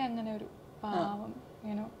ക്യാരക്ടറെ അങ്ങനെ ഒരു പാവം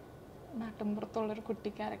യുനോ നാട്ടിൻപുറത്തുള്ളൊരു കുട്ടി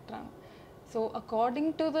ക്യാരക്ടറാണ്. So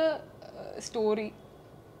according to the story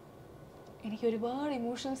എനിക്ക് ഒരുപാട്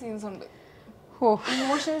ഇമോഷണൽ സീൻസ് ഉണ്ട്.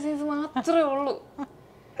 ഇമോഷണൽ സീൻസ് മാത്രമേ ഉള്ളൂ.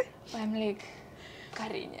 ഐ എം ലൈക്ക്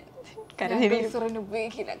കരയും, ഞാൻ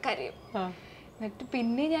ഉപയോഗിക്കില്ല, കരയും. എന്നിട്ട്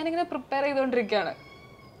പിന്നെ ഞാനിങ്ങനെ പ്രിപ്പയർ ചെയ്തുകൊണ്ടിരിക്കുകയാണ്.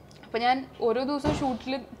 അപ്പോൾ ഞാൻ ഓരോ ദിവസവും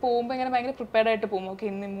ഷൂട്ടിൽ പോകുമ്പോൾ ഇങ്ങനെ ഭയങ്കര പ്രിപ്പയർഡ് ആയിട്ട് പോകും. ഓക്കെ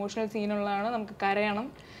ഇന്ന് ഇമോഷണൽ സീനുള്ളതാണ്, നമുക്ക് കരയണം,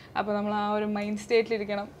 അപ്പോൾ നമ്മൾ ആ ഒരു മൈൻഡ്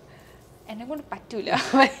സ്റ്റേറ്റിലിരിക്കണം. എന്നെ കൊണ്ട് പറ്റൂല,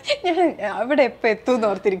 ഞാൻ അവിടെ എപ്പോൾ എത്തുമെന്ന്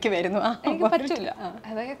ഓർത്തിരിക്കുമായിരുന്നു. എനിക്ക് പറ്റൂല.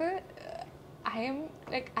 അതായത് ഐ എം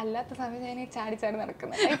ലൈക്ക് അല്ലാത്ത സമയം ഞാൻ ചാടി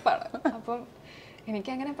നടക്കുന്ന ടൈപ്പാണ്. അപ്പം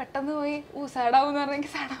എനിക്കങ്ങനെ പെട്ടെന്ന് പോയി സാഡാവും എന്ന് പറഞ്ഞാൽ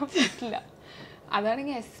എനിക്ക് സാഡാവാൻ പറ്റില്ല.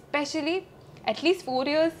 അതാണെങ്കിൽ എസ്പെഷ്യലി അറ്റ്ലീസ്റ്റ് 4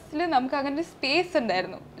 years നമുക്ക് അങ്ങനെ ഒരു സ്പേസ്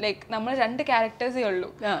ഉണ്ടായിരുന്നു. ലൈക്ക് നമ്മൾ 2 ക്യാരക്ടേഴ്സേ ഉള്ളൂ.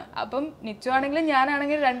 അപ്പം നിച്ചു ആണെങ്കിലും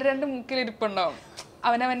ഞാനാണെങ്കിലും 2 മുക്കിലിരിപ്പുണ്ടാവും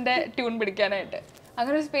അവനവൻ്റെ ട്യൂൺ പിടിക്കാനായിട്ട്.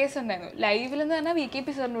 അങ്ങനെ ഒരു സ്പേസ് ഉണ്ടായിരുന്നു. ലൈവിലെന്ന് പറഞ്ഞാൽ VKP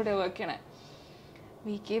സാറിൻ്റെ കൂടെ വർക്ക് ചെയ്യണേ.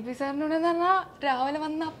 VKP സാറിൻ്റെ കൂടെ എന്ന് പറഞ്ഞാൽ രാവിലെ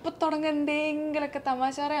വന്ന് അപ്പം തുടങ്ങുക എന്തെങ്കിലുമൊക്കെ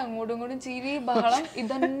തമാശ പറയാം, അങ്ങോട്ടും ഇങ്ങോട്ടും ചിരി ബഹളം,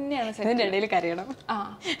 ഇതന്നെയാണ് സെറ്റിൻ്റെ ഇടയിൽ കരയണം.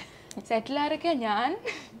 സെറ്റിലാരൊക്കെയാ? ഞാൻ,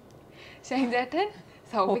 ഷൈൻ ചേട്ടൻ,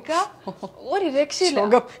 സൗബിക, ഒരു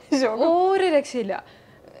രക്ഷയില്ല.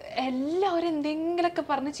 എല്ലാവരും എന്തെങ്കിലുമൊക്കെ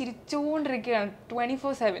പറഞ്ഞ് ചിരിച്ചുകൊണ്ടിരിക്കുകയാണ്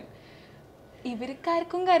 24/7.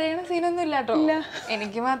 ഇവർക്കാർക്കും കരയണ സീനൊന്നും ഇല്ല കേട്ടോ,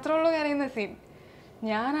 എനിക്ക് മാത്രമേ ഉള്ളൂ കരയുന്ന സീൻ.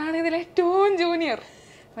 ഞാനാണ് ഇതിൽ ഏറ്റവും ജൂനിയർ.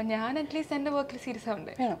 അപ്പം ഞാൻ അറ്റ്ലീസ്റ്റ് എൻ്റെ വർക്കിൽ സീരിയസ്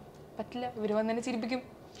ആവണ്ടേ, പറ്റില്ല. ഇവർ വന്ന് തന്നെ ചിരിപ്പിക്കും,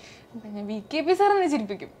 ഞാൻ VKP സാർ തന്നെ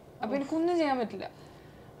ചിരിപ്പിക്കും. അപ്പോൾ എനിക്കൊന്നും ചെയ്യാൻ പറ്റില്ല.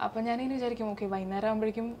 അപ്പം ഞാനിങ്ങനെ വിചാരിക്കും ഓക്കെ വൈകുന്നേരം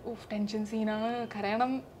ആകുമ്പോഴേക്കും ടെൻഷൻ സീനാണ്,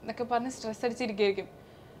 കരയണം എന്നൊക്കെ പറഞ്ഞ് സ്ട്രെസ് അടിച്ചിരിക്കുകയായിരിക്കും.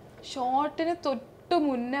 ഷോട്ടിന് തൊട്ട്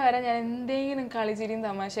മുന്നേ വരെ ഞാൻ എന്തെങ്കിലും കളിച്ചിരിയും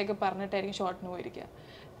തമാശയൊക്കെ പറഞ്ഞിട്ടായിരിക്കും ഷോട്ടിന് പോയിരിക്കുക.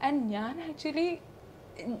 ആൻഡ് ഞാൻ ആക്ച്വലി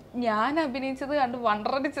ഞാൻ അഭിനയിച്ചത് കണ്ട്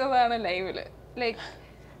വണ്ടറടിച്ചതാണ് ലൈവിൽ. ലൈക്ക്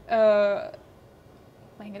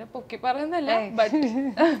ഭയങ്കര പൊക്കി പറയുന്നല്ല, ബട്ട്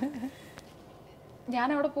ഞാൻ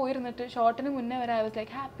അവിടെ പോയിരുന്നിട്ട് ഷോട്ടിന് മുന്നേ വരെ I was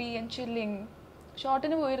like happy and chilling.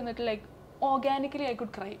 ഷോട്ടിന് പോയിരുന്നിട്ട് like organically I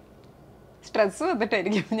could cry. Stress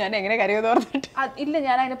വന്നിട്ടായിരിക്കും ഞാൻ എങ്ങനെ കരയുമെന്ന് ഓർത്തിട്ട്. ഇല്ല,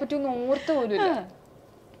 ഞാൻ അതിനെപ്പറ്റി ഒന്നും ഓർത്ത് പോലും.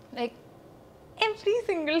 ലൈക്ക് എവ്രി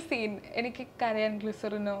സിംഗിൾ സീൻ എനിക്ക് കരയാൻ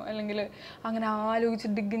ഗ്ലിസറിനോ അല്ലെങ്കിൽ അങ്ങനെ ആലോചിച്ച്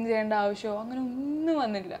ഡിഗിൻ ചെയ്യേണ്ട ആവശ്യമോ അങ്ങനെ ഒന്നും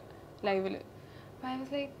വന്നില്ല ലൈവിൽ. ഐ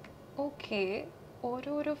വാസ് ലൈക്ക് ഓക്കെ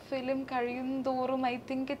ഓരോരോ ഫിലിം കഴിയും തോറും I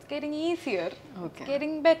think it's getting easier,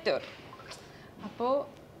 getting better. അപ്പോൾ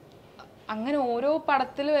അങ്ങനെ ഓരോ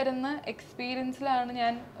പടത്തിൽ വരുന്ന എക്സ്പീരിയൻസിലാണ്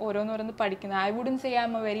ഞാൻ ഓരോന്നോരോന്ന് പഠിക്കുന്നത്. I wouldn't say I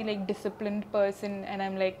M A very like disciplined person and I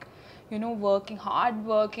M like working hard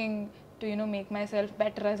working to make my self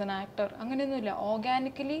better as an actor. അങ്ങനെയൊന്നുമില്ല.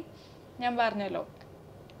 Organically ഞാൻ പറഞ്ഞല്ലോ,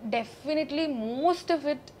 definitely most of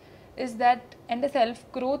it is that എൻ്റെ self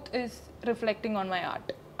growth is റിഫ്ലെക്റ്റിംഗ് on my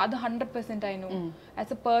art. അത് 100% I know.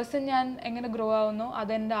 As A person ഞാൻ എങ്ങനെ grow ആവുന്നോ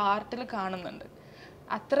അതെൻ്റെ ആർട്ടിൽ കാണുന്നുണ്ട്.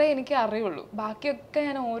 അത്രേ എനിക്ക് അറിയുള്ളൂ. ബാക്കിയൊക്കെ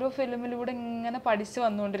ഞാൻ ഓരോ ഫിലിമിലൂടെ ഇങ്ങനെ പഠിച്ച്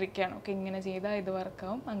വന്നുകൊണ്ടിരിക്കുകയാണ്. ഓക്കെ, ഇങ്ങനെ ചെയ്താൽ ഇത്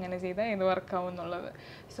വർക്കാവും, അങ്ങനെ ചെയ്താൽ ഇത് വർക്കാവും എന്നുള്ളത്.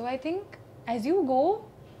 So I think as you go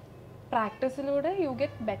പ്രാക്ടീസിലൂടെ you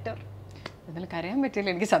get better. എന്നാലും കരയാൻ പറ്റില്ല,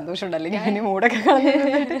 എനിക്ക് സന്തോഷമുണ്ട്, അല്ലെങ്കിൽ ഞാൻ മൂടൊക്കെ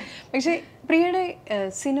കളഞ്ഞു. പക്ഷേ പ്രിയയുടെ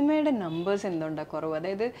സിനിമയുടെ നമ്പേഴ്സ് എന്തുകൊണ്ടാണ് കുറവ്?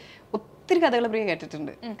 അതായത് ഒത്തിരി കഥകൾ പ്രിയ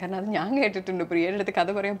കേട്ടിട്ടുണ്ട്, കാരണം അത് ഞാൻ കേട്ടിട്ടുണ്ട്, പ്രിയയുടെ അടുത്ത് കഥ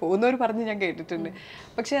പറയാൻ പോകുന്നവർ പറഞ്ഞ് ഞാൻ കേട്ടിട്ടുണ്ട്.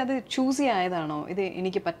 പക്ഷേ അത് ചൂസ് ആയതാണോ, ഇത്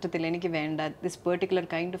എനിക്ക് പറ്റത്തില്ല, എനിക്ക് വേണ്ട, this particular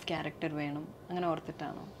kind of character വേണം, അങ്ങനെ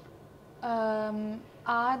ഓർത്തിട്ടാണോ?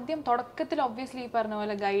 ആദ്യം തുടക്കത്തിൽ ഒബ്വിയസ്ലി ഈ പറഞ്ഞ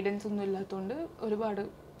പോലെ ഗൈഡൻസ് ഒന്നും ഇല്ലാത്തതുകൊണ്ട് ഒരുപാട്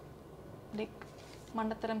ലൈക്ക്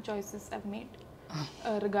മണ്ടത്തരം choices I made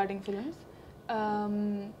regarding films.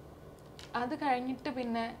 അത് കഴിഞ്ഞിട്ട്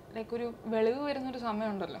പിന്നെ ലൈക്ക് ഒരു വെളിവ് വരുന്നൊരു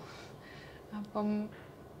സമയമുണ്ടല്ലോ, അപ്പം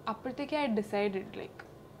അപ്പോഴത്തേക്ക് ഐ ഡിസൈഡഡ് ലൈക്ക്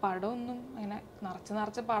പടമൊന്നും അങ്ങനെ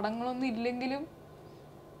നിറച്ച് പടങ്ങളൊന്നും ഇല്ലെങ്കിലും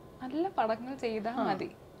നല്ല പടങ്ങൾ ചെയ്താൽ മതി.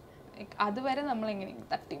 ലൈക്ക് അതുവരെ നമ്മളെങ്ങനെ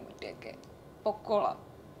തട്ടിമുട്ടിയൊക്കെ പൊക്കോളാം.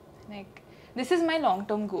 Like this is my long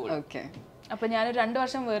term goal. Okay. അപ്പം ഞാനൊരു 2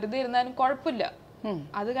 വർഷം വെറുതെ ഇരുന്നാലും കുഴപ്പമില്ല.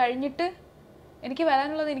 അത് കഴിഞ്ഞിട്ട് എനിക്ക്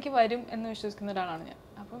വരാനുള്ളത് എനിക്ക് വരും എന്ന് വിശ്വസിക്കുന്ന ഒരാളാണ് ഞാൻ.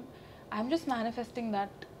 അപ്പം I am just manifesting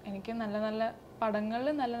that എനിക്ക് നല്ല നല്ല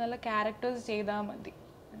പടങ്ങളിൽ നല്ല നല്ല ക്യാരക്ടേഴ്സ് ചെയ്താൽ മതി,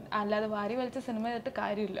 അല്ലാതെ വാരി വലിച്ച സിനിമ ചെയ്തിട്ട്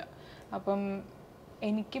കാര്യമില്ല. അപ്പം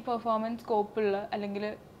എനിക്ക് പെർഫോമൻസ് സ്കോപ്പുള്ള, അല്ലെങ്കിൽ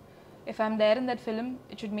if I M there in that film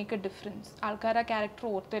it should make A difference. ആൾക്കാർ ആ ക്യാരക്ടർ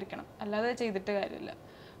ഓർത്തിരിക്കണം, അല്ലാതെ ചെയ്തിട്ട് കാര്യമില്ല.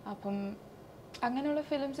 അപ്പം അങ്ങനെയുള്ള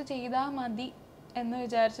ഫിലിംസ് ചെയ്താൽ മതി എന്ന്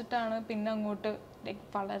വിചാരിച്ചിട്ടാണ് പിന്നെ അങ്ങോട്ട് ലൈക്ക്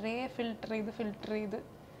വളരെ ഫിൽട്ടർ ചെയ്ത്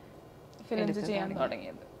ഫിലിംസ് ചെയ്യാൻ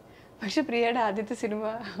തുടങ്ങിയത്. പക്ഷെ പ്രിയയുടെ ആദ്യത്തെ സിനിമ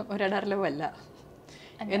ഒരടാറിലും അല്ല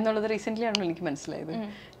എന്നുള്ളത് റീസെൻ്റ്ലി ആണല്ലോ എനിക്ക് മനസ്സിലായത്.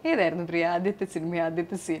 ഏതായിരുന്നു പ്രിയ ആദ്യത്തെ സിനിമ,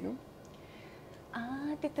 ആദ്യത്തെ സീനും?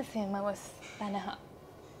 ആദ്യത്തെ സിനിമ വാസ് തനഹ.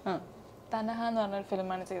 തനഹ എന്ന് പറഞ്ഞൊരു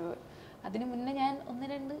ഫിലിമാണ് ചെയ്തത്. അതിന് മുന്നേ ഞാൻ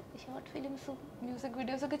 1-2 ഷോർട്ട് ഫിലിംസും മ്യൂസിക്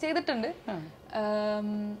വീഡിയോസൊക്കെ ചെയ്തിട്ടുണ്ട്.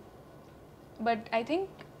 ബട്ട് ഐ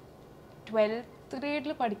തിങ്ക് 12th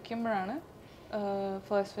ഗ്രേഡിൽ പഠിക്കുമ്പോഴാണ്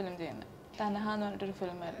ഫസ്റ്റ് ഫിലിം ചെയ്യുന്നത്. തനഹ എന്ന് പറഞ്ഞിട്ടൊരു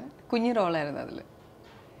ഫിലിമായിരുന്നു. കുഞ്ഞു റോളായിരുന്നു അതിൽ?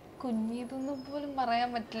 കുഞ്ഞിതൊന്നും പോലും പറയാൻ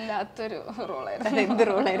പറ്റില്ലാത്തൊരു റോളായിരുന്നു. എന്ത്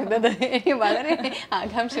റോളായിരുന്നു അത്? എനിക്ക് വളരെ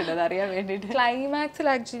ആകാംക്ഷയുണ്ട് അത് അറിയാൻ വേണ്ടിയിട്ട്. ക്ലൈമാക്സിൽ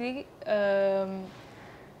ആക്ച്വലി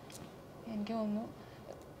എനിക്ക് തോന്നുന്നു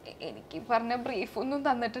എനിക്ക് പറഞ്ഞ ബ്രീഫൊന്നും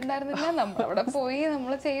തന്നിട്ടുണ്ടായിരുന്നില്ല. നമ്മളവിടെ പോയി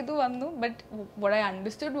നമ്മൾ ചെയ്തു വന്നു. But what I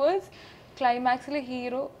understood was ക്ലൈമാക്സിൽ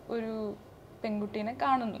hero ഒരു പെൺകുട്ടീനെ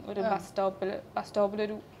കാണുന്നു ഒരു ബസ് സ്റ്റോപ്പിൽ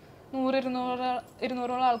ഒരു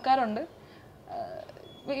 100-200 ആൾക്കാരുണ്ട്.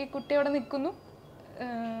 ഈ കുട്ടി അവിടെ നിൽക്കുന്നു,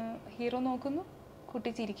 ഹീറോ നോക്കുന്നു, കുട്ടി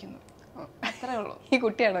ചിരിക്കുന്നു, അത്രേ ഉള്ളൂ. ഈ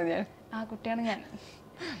കുട്ടിയാണോ ഞാൻ? ആ കുട്ടിയാണ് ഞാൻ.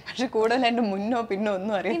 പക്ഷെ കൂടുതൽ എൻ്റെ മുന്നോ പിന്നോ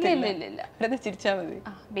ഒന്നും അറിയത്തില്ല. ഇല്ല വെറുതെ ചിരിച്ചാൽ മതി.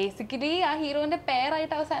 ബേസിക്കലി ആ ഹീറോന്റെ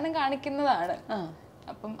പേരായിട്ട് അവസാനം കാണിക്കുന്നതാണ്.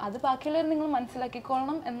 അപ്പം അത് ബാക്കിയുള്ളവർ നിങ്ങൾ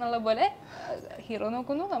മനസ്സിലാക്കിക്കൊള്ളണം എന്നുള്ള പോലെ ഹീറോ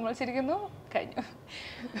നോക്കുന്നു, നമ്മൾ ചിരിക്കുന്നു, കഴിഞ്ഞു.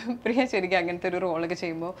 പ്രിയ ശരിക്കും അങ്ങനത്തെ ഒരു റോളൊക്കെ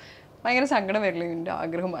ചെയ്യുമ്പോൾ ഭയങ്കര സങ്കടം വരില്ല? എൻ്റെ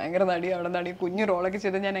ആഗ്രഹം ഭയങ്കര നടി കുഞ്ഞു റോളൊക്കെ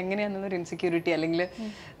ചെയ്ത് ഞാൻ എങ്ങനെയാണെന്നൊരു ഇൻസെക്യൂരിറ്റി അല്ലെങ്കിൽ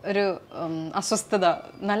ഒരു അസ്വസ്ഥത,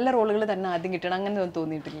 നല്ല റോളുകൾ തന്നെ ആദ്യം കിട്ടണം അങ്ങനെ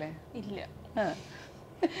തോന്നിയിട്ടില്ലേ? ഇല്ല.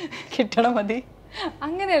 കിട്ടണം മതി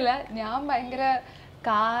അങ്ങനെയല്ല. ഞാൻ ഭയങ്കര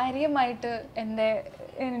കാര്യമായിട്ട് എൻ്റെ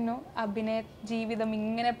അഭിനയ ജീവിതം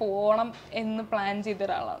ഇങ്ങനെ പോകണം എന്ന് പ്ലാൻ ചെയ്ത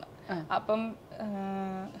ഒരാളാണ്. അപ്പം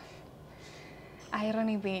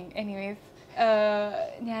ഐറണി ബീയിങ് എനിവേസ്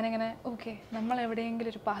ഞാനിങ്ങനെ ഓക്കെ നമ്മൾ എവിടെയെങ്കിലും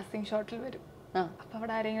ഒരു പാസിങ് ഷോട്ടിൽ വരും, അപ്പം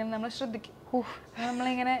അവിടെ ആരെങ്കിലും നമ്മൾ ശ്രദ്ധിക്കും,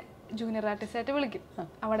 നമ്മളിങ്ങനെ ജൂനിയർ ആർട്ടിസ്റ്റായിട്ട് വിളിക്കും,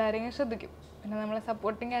 അവിടെ ആരെങ്കിലും ശ്രദ്ധിക്കും, പിന്നെ നമ്മളെ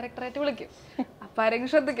സപ്പോർട്ടിങ് ക്യാരക്ടറായിട്ട് വിളിക്കും, അപ്പം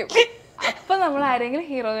ആരെങ്കിലും ശ്രദ്ധിക്കും, അപ്പം നമ്മൾ ആരെങ്കിലും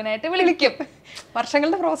ഹീറോയിനായിട്ട് വിളിക്കും.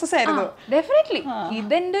 വർഷങ്ങളുടെ പ്രോസസ് ആയിരുന്നു. ഡെഫിനറ്റ്ലി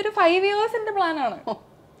ഇതെന്റെ ഒരു 5 ഇയേഴ്സിന്റെ പ്ലാനാണ്.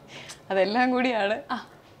 അതെല്ലാം കൂടിയാണ്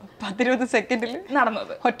 10-20 സെക്കൻഡിൽ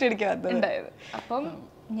നടന്നത്, ഒറ്റയടിക്ക് ഉണ്ടായത്. അപ്പം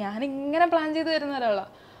ഞാനിങ്ങനെ പ്ലാൻ ചെയ്ത് വരുന്ന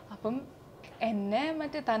ഒരാളാണ്. അപ്പം എന്നെ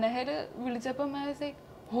മറ്റേ തനഹര് വിളിച്ചപ്പം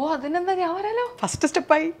ഓ അതിനെന്താ ഞാൻ വരാലോ. ഫസ്റ്റ്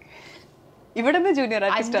സ്റ്റെപ്പായി ഇവിടെ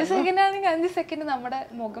 5 സെക്കൻഡ് ആണെങ്കിൽ 5 സെക്കൻഡ് നമ്മുടെ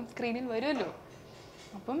മുഖം സ്ക്രീനിൽ വരുമല്ലോ.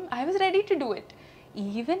 അപ്പം I was ready to do it.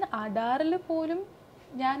 Even അഡാറിൽ പോലും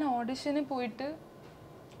ഞാൻ ഓഡിഷന് പോയിട്ട്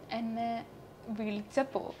എന്നെ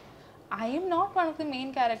വിളിച്ചപ്പോൾ I am not one of the main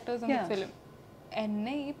characters in the film.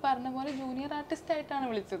 എന്നെ ഈ പറഞ്ഞ പോലെ ജൂനിയർ ആർട്ടിസ്റ്റ് ആയിട്ടാണ്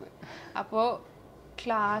വിളിച്ചത്. അപ്പോൾ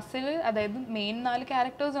ക്ലാസ്സിൽ, അതായത് മെയിൻ 4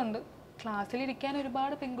 ക്യാരക്ടേഴ്സ് ഉണ്ട്. ക്ലാസ്സിലിരിക്കാൻ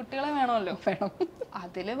ഒരുപാട് പെൺകുട്ടികളെ വേണമല്ലോ.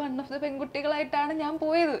 അതിൽ വൺ ഓഫ് ദ പെൺകുട്ടികളായിട്ടാണ് ഞാൻ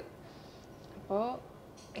പോയത്. അപ്പോൾ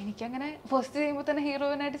എനിക്കങ്ങനെ ഫസ്റ്റ് ചെയ്യുമ്പോൾ തന്നെ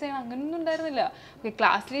ഹീറോയിനായിട്ട് ചെയ്യണം അങ്ങനെയൊന്നും ഉണ്ടായിരുന്നില്ല.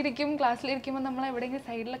 ക്ലാസ്സിലിരിക്കുമ്പോൾ നമ്മൾ എവിടെയെങ്കിലും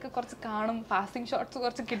സൈഡിലൊക്കെ കുറച്ച് കാണും, പാസിങ് ഷോട്ട്സ്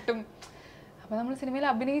കുറച്ച് കിട്ടും. അപ്പോൾ നമ്മൾ സിനിമയിൽ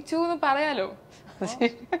അഭിനയിച്ചു എന്ന് പറയാലോ.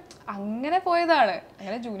 അങ്ങനെ പോയതാണ്.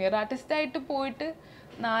 അങ്ങനെ ജൂനിയർ ആർട്ടിസ്റ്റായിട്ട് പോയിട്ട്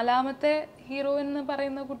 4ാമത്തെ ഹീറോയിൻ എന്ന്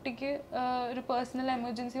പറയുന്ന കുട്ടിക്ക് ഒരു പേഴ്സണൽ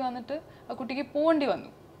എമർജൻസി വന്നിട്ട് ആ കുട്ടിക്ക് പോകേണ്ടി വന്നു.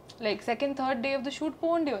 Like 2nd 3rd day of the shoot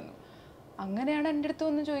പോകേണ്ടി വന്നു. അങ്ങനെയാണ് എൻ്റെ അടുത്ത്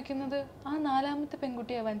വന്ന് ചോദിക്കുന്നത്, ആ 4ാമത്തെ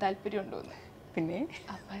പെൺകുട്ടിയാവാൻ താല്പര്യമുണ്ടോ എന്ന്. പിന്നെ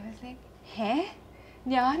അപ്പം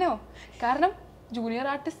ഞാനോ? കാരണം ജൂനിയർ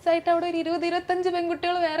ആർട്ടിസ്റ്റ് ആയിട്ട് അവിടെ ഒരു 20-25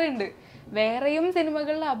 പെൺകുട്ടികൾ വേറെ ഉണ്ട്. വേറെയും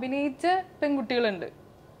സിനിമകളിൽ അഭിനയിച്ച പെൺകുട്ടികളുണ്ട്.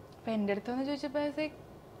 അപ്പം എൻ്റെ അടുത്ത് വന്ന് ചോദിച്ചപ്പോൾ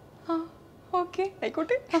ആ ഓക്കെ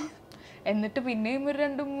ആയിക്കോട്ടെ. എന്നിട്ട് പിന്നെയും ഒരു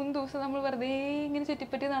 2-3 ദിവസം നമ്മൾ വെറുതെ ഇങ്ങനെ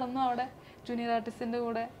ചുറ്റിപ്പറ്റി നടന്നു അവിടെ ജൂനിയർ ആർട്ടിസ്റ്റിൻ്റെ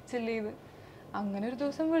കൂടെ ചില്ല് ചെയ്ത്. അങ്ങനെ ഒരു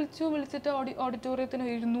ദിവസം വിളിച്ചിട്ട് ഓഡിറ്റോറിയത്തിന്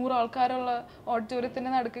 200 ആൾക്കാരുള്ള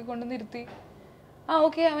ഓഡിറ്റോറിയത്തിൻ്റെ നടുക്ക് കൊണ്ട് നിർത്തി. ആ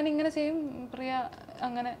ഓക്കെ, അവൻ ഇങ്ങനെ ചെയ്യും, പ്രിയ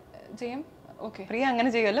അങ്ങനെ ചെയ്യും. ഓക്കെ, പ്രിയ അങ്ങനെ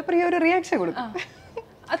ചെയ്യുമല്ല, പ്രിയ ഒരു റിയാക്ഷൻ കൊടുക്കും,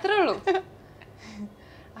 അത്രേ ഉള്ളൂ.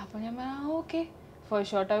 അപ്പം ഞാൻ ഓക്കെ,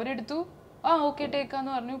 ഫസ്റ്റ് ഷോട്ട് അവരെടുത്തു. ആ ഓക്കെ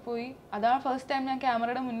ടേക്കാന്ന് പറഞ്ഞു പോയി. അതാണ് ഫസ്റ്റ് ടൈം ഞാൻ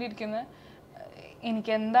ക്യാമറയുടെ മുന്നിൽ ഇരിക്കുന്നത്.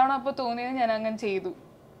 എനിക്ക് എന്താണോ അപ്പോൾ തോന്നിയത് ഞാൻ അങ്ങനെ ചെയ്തു.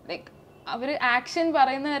 ലൈക്ക് അവർ ആക്ഷൻ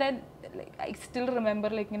പറയുന്ന വരെ ഐ സ്റ്റിൽ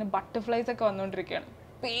റിമെമ്പർ ലൈക്ക് ഇങ്ങനെ ബട്ടർഫ്ലൈസ് ഒക്കെ വന്നുകൊണ്ടിരിക്കുകയാണ്,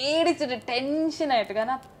 പേടിച്ചിട്ട് ടെൻഷനായിട്ട്.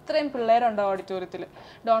 കാരണം അത്രയും പിള്ളേരുണ്ടോ ഓഡിറ്റോറിയത്തിൽ.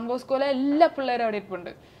 ഡോൺ ബോസ്കോയിലെ എല്ലാ പിള്ളേരും അവിടെ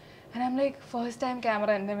ഇരിപ്പുണ്ട്. And I M like first time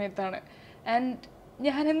camera എൻ്റെ മേത്താണ്. ആൻഡ്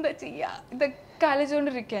ഞാൻ എന്താ ചെയ്യുക, ഇതൊക്കെ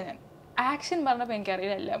ആലോചിച്ചുകൊണ്ടിരിക്കുക. ഞാൻ ആക്ഷൻ പറഞ്ഞപ്പോൾ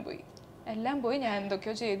എനിക്കറിയില്ല, എല്ലാം പോയി. ഞാൻ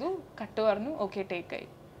എന്തൊക്കെയോ ചെയ്തു, കട്ട് പറഞ്ഞു, ഓക്കെ ടേക്കായി.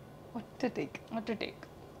 ഒറ്റ ടേക്ക്.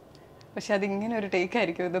 പക്ഷെ അതിങ്ങനെ ഒരു ടേക്ക്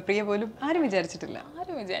ആയിരിക്കും പ്രിയ പോലും ആരും വിചാരിച്ചിട്ടില്ല.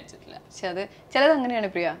 പക്ഷെ അത് ചിലത് അങ്ങനെയാണ്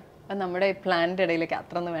പ്രിയ, അത് നമ്മുടെ പ്ലാനിൻ്റെ ഇടയിലേക്ക്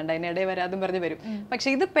അത്ര ഒന്നും വേണ്ട, അതിനിടയിൽ വരാതും പറഞ്ഞ് വരും. പക്ഷെ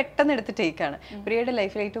ഇത് പെട്ടെന്ന് എടുത്ത് ടേക്കാണ്. പ്രിയയുടെ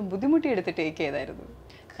ലൈഫിൽ ഏറ്റവും ബുദ്ധിമുട്ടി എടുത്ത് ടേക്ക് ചെയ്തായിരുന്നു.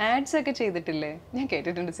 ആഡ്സ് ഒക്കെ ചെയ്തിട്ടില്ലേ? ഞാൻ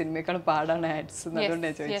കേട്ടിട്ടുണ്ട് സിനിമയെക്കാളും പാടാണ് ആഡ്സ്, അതുകൊണ്ട്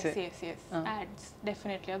ഞാൻ ചോദിച്ചത്. ആഡ്സ്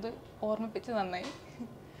ഡെഫിനറ്റ്ലി, അത് ഓർമ്മിപ്പിച്ച് നന്നായി.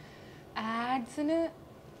 ആഡ്സിന്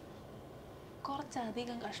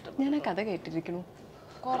കുറച്ചധികം കഷ്ടപ്പെട്ടു. ഞാൻ ആ കഥ കേട്ടിരിക്കുന്നു.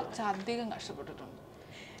 കുറച്ചധികം കഷ്ടപ്പെട്ടിട്ടുണ്ട്.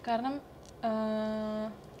 കാരണം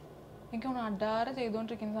എനിക്ക് തോന്നുന്നു അഡാറ്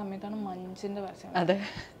ചെയ്തുകൊണ്ടിരിക്കുന്ന സമയത്താണ് മഞ്ചിൻ്റെ പരസ്യം. അതെ,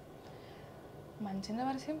 മഞ്ചിൻ്റെ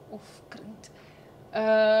പരസ്യം ക്രിഞ്ച്.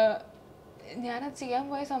 ഞാനത് ചെയ്യാൻ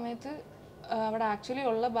പോയ സമയത്ത് അവിടെ ആക്ച്വലി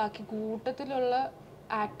ഉള്ള ബാക്കി കൂട്ടത്തിലുള്ള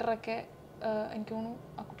ആക്ടറൊക്കെ എനിക്ക് തോന്നുന്നു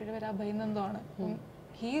ആ കുട്ടിയുടെ പേര് അഭയനന്ദോ ആണ്.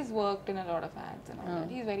 He's worked in a lot of ads,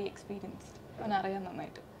 he's very experienced, അവനറിയാം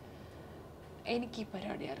നന്നായിട്ട്. എനിക്ക് ഈ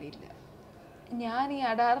പരിപാടി അറിയില്ല. ഞാൻ ഈ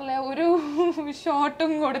അഡാറിലെ ഒരു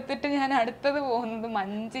ഷോട്ടും കൊടുത്തിട്ട് ഞാൻ അടുത്തത് പോകുന്നത്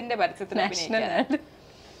മഞ്ചിൻ്റെ പരസ്യത്തിൽ അഭിനയിക്കാൻ.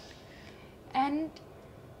 ആൻഡ്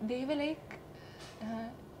ദേ വർ ലൈക്ക്,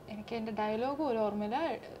 എനിക്ക് എൻ്റെ ഡയലോഗ് പോലും ഓർമ്മയില്ല,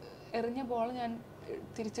 എറിഞ്ഞ ബോൾ ഞാൻ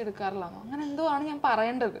തിരിച്ചെടുക്കാറില്ല, അങ്ങനെ എന്തോ ആണ് ഞാൻ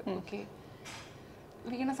പറയേണ്ടത്. ഓക്കെ,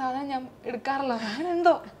 വീണ സാധനം ഞാൻ എടുക്കാറില്ല, അങ്ങനെ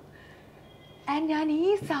എന്തോ. ആൻഡ് ഞാൻ ഈ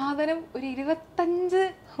സാധനം ഒരു 25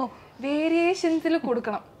 വേരിയേഷൻസിൽ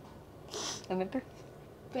കൊടുക്കണം. എന്നിട്ട്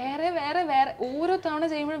വേറെ ഓരോ തവണ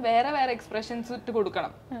ചെയ്യുമ്പോഴും വേറെ എക്സ്പ്രഷൻസ് ഇട്ട്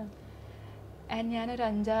കൊടുക്കണം. ആൻഡ് ഞാനൊരു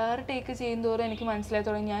 5-6 ടേക്ക് ചെയ്യുന്നതോറും എനിക്ക് മനസ്സിലായി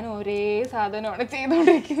തുടങ്ങി ഞാൻ ഒരേ സാധനമാണ്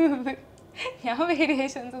ചെയ്തുകൊണ്ടിരിക്കുന്നത്, ഞാൻ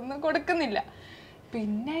വേരിയേഷൻസ് ഒന്നും കൊടുക്കുന്നില്ല.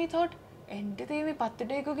 പിന്നെ ഐ തോട്ട് എൻ്റെ ദൈവമേ 10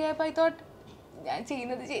 ടേക്കൊക്കെ ആയപ്പോൾ ഐ തോട്ട് ഞാൻ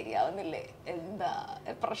ചെയ്യുന്നത് ശരിയാവുന്നില്ലേ, എന്താ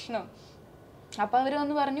പ്രശ്നം. അപ്പോൾ അവർ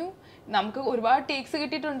വന്ന് പറഞ്ഞു നമുക്ക് ഒരുപാട് ടേക്സ്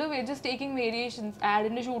കിട്ടിയിട്ടുണ്ട്, we just taking variations,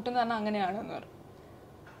 ആഡിൻ്റെ shoot എന്ന് പറഞ്ഞാൽ അങ്ങനെയാണെന്ന് പറഞ്ഞു.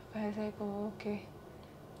 അപ്പോൾ ഓക്കെ,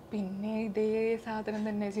 പിന്നെ ഇതേ സാധനം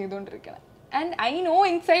തന്നെ ചെയ്തുകൊണ്ടിരിക്കണം. And I know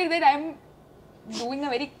inside that I am doing A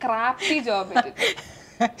very crappy job.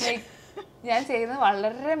 Like ഞാൻ ചെയ്യുന്നത്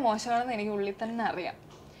വളരെ മോശമാണെന്ന് എനിക്ക് ഉള്ളിൽ തന്നെ അറിയാം.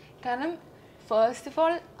 കാരണം ഫസ്റ്റ് ഓഫ്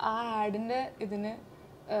ഓൾ ആ ആഡിൻ്റെ ഇതിന്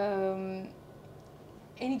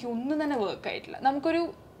എനിക്കൊന്നും തന്നെ വർക്കായിട്ടില്ല. നമുക്കൊരു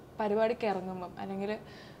പരിപാടിക്ക് ഇറങ്ങുമ്പം അല്ലെങ്കിൽ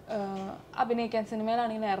അഭിനയിക്കാൻ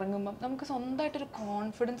സിനിമയിലാണെങ്കിൽ ഇറങ്ങുമ്പം നമുക്ക് സ്വന്തമായിട്ടൊരു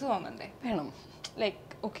കോൺഫിഡൻസ് തോന്നണ്ടേ, വേണം. Like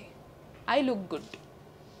okay, I look good,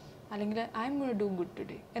 അല്ലെങ്കിൽ I M gonna do good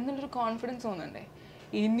today എന്നുള്ളൊരു കോൺഫിഡൻസ് തോന്നണ്ടേ.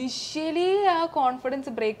 ഇനിഷ്യലി ആ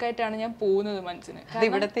കോൺഫിഡൻസ് ബ്രേക്ക് ആയിട്ടാണ് ഞാൻ പോകുന്നത് മനസ്സിന്.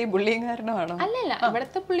 ഇവിടുത്തെ ബുള്ളിങ് കാരണമാണോ? അല്ലല്ല,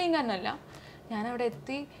 ഇവിടുത്തെ ബുള്ളിങ് കാരണമല്ല. ഞാനവിടെ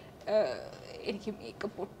എത്തി, എനിക്ക്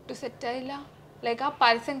മേക്കപ്പ് ഒട്ടും സെറ്റായില്ല. ലൈക്ക് ആ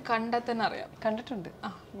പരസ്യം കണ്ടാൽ തന്നെ അറിയാം. കണ്ടിട്ടുണ്ട്.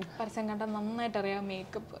 പരസ്യം കണ്ടാൽ നന്നായിട്ട് അറിയാം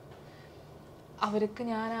മേക്കപ്പ്. അവർക്ക്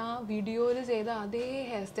ഞാൻ ആ വീഡിയോയിൽ ചെയ്ത അതേ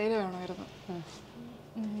ഹെയർ സ്റ്റൈൽ വേണമായിരുന്നു,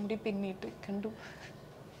 മുടി പിന്നിട്ട് കണ്ടു.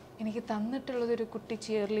 എനിക്ക് തന്നിട്ടുള്ളതൊരു കുട്ടി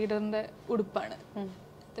cheer ലീഡറിൻ്റെ ഉടുപ്പാണ്.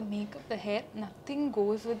 The makeup, the hair, nothing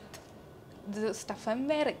goes with the stuff I M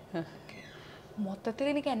wearing. മൊത്തത്തിൽ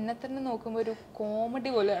എനിക്ക് എന്നെ തന്നെ നോക്കുമ്പോൾ ഒരു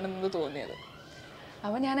കോമഡി പോലെയാണെന്ന് തോന്നിയത്.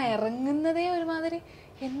 അപ്പോൾ ഞാൻ ഇറങ്ങുന്നതേ ഒരുമാതിരി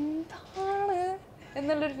എന്താണ്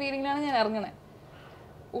എന്നുള്ളൊരു ഫീലിങ്ങിലാണ് ഞാൻ ഇറങ്ങണേ.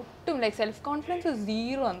 ഒട്ടും ലൈക്ക് സെൽഫ് കോൺഫിഡൻസ്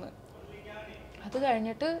 0 അന്ന്. അത്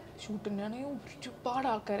കഴിഞ്ഞിട്ട് ഷൂട്ടിൻ്റെ ആണെങ്കിൽ ഒരുപാട്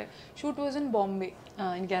ആൾക്കാർ. Shoot was in Bombay.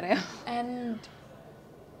 എനിക്കറിയാം. ആൻഡ്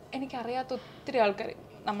എനിക്കറിയാത്ത ഒത്തിരി ആൾക്കാർ.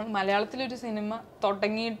 നമ്മൾ മലയാളത്തിലൊരു സിനിമ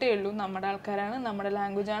തുടങ്ങിയിട്ടേ ഉള്ളൂ, നമ്മുടെ ആൾക്കാരാണ്, നമ്മുടെ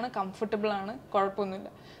ലാംഗ്വേജാണ്, കംഫർട്ടബിളാണ്, കുഴപ്പമൊന്നുമില്ല.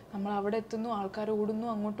 നമ്മൾ അവിടെ എത്തുന്നു, ആൾക്കാർ ഓടുന്നു,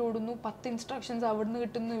 അങ്ങോട്ട് ഓടുന്നു, 10 ഇൻസ്ട്രക്ഷൻസ് അവിടുന്ന്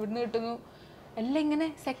കിട്ടുന്നു, ഇവിടുന്ന് കിട്ടുന്നു, എല്ലാം ഇങ്ങനെ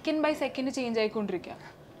സെക്കൻഡ് ബൈ സെക്കൻഡ് ചേഞ്ച് ആയിക്കൊണ്ടിരിക്കുക.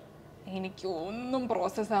 എനിക്ക് ഒന്നും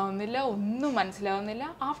പ്രോസസ്സ് ആവുന്നില്ല, ഒന്നും മനസ്സിലാവുന്നില്ല.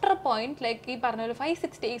 ആഫ്റ്റർ എ പോയിന്റ് ലൈക്ക് ഈ പറഞ്ഞ പോലെ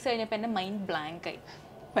 5-6 ഡേയ്സ് കഴിഞ്ഞപ്പോൾ എൻ്റെ മൈൻഡ് ബ്ലാങ്ക് ആയി.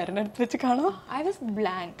 മരുന്നെടുത്ത് വെച്ച് കാണോ? I was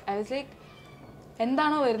blank. I was like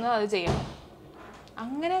എന്താണോ വരുന്നത് അത് ചെയ്യണം,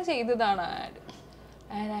 അങ്ങനെ ചെയ്തതാണ് add.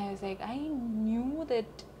 And I was like I new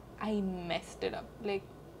that I messed it up. Like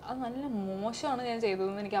അത് നല്ല മോശമാണ് ഞാൻ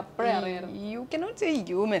ചെയ്തതെന്ന് എനിക്ക് അപ്പോഴേ അറിയാമായിരുന്നു. You cannot say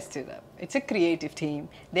you messed it up. It's a creative team.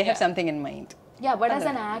 They have something in mind. Yeah, but as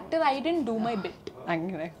an actor I didn't do my bit.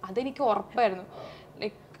 അങ്ങനെ അതെനിക്ക് ഉറപ്പായിരുന്നു.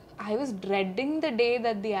 Like I was dreading the day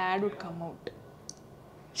that the add would come out.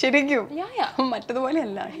 ശരിക്കും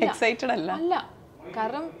മറ്റതുപോലെയല്ല, excited അല്ല. അല്ല,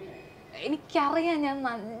 കാരണം എനിക്കറിയാം ഞാൻ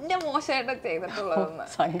നല്ല മോശമായിട്ട് ചെയ്തിട്ടുള്ളതെന്ന്.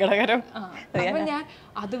 സങ്കടകരം. അപ്പം ഞാൻ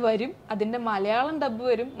അത് വരും, അതിൻ്റെ മലയാളം ഡബ്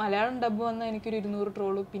വരും, മലയാളം ഡബ് വന്നാൽ എനിക്കൊരു 200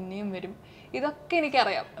 ട്രോള് പിന്നെയും വരും. ഇതൊക്കെ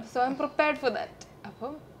എനിക്കറിയാം. So I M prepared for that.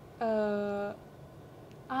 അപ്പം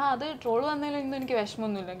അത് ട്രോള് വന്നതിലൊന്നും എനിക്ക്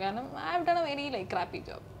വിഷമമൊന്നുമില്ല, കാരണം I have done A very like crappy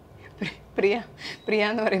job. പ്രിയ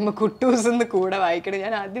എന്ന് പറയുമ്പോൾ കുട്ടൂസ് എന്ന് കൂടെ വായിക്കണം.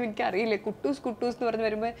 ഞാൻ ആദ്യം എനിക്കറിയില്ല കുട്ടൂസ് എന്ന് പറഞ്ഞ്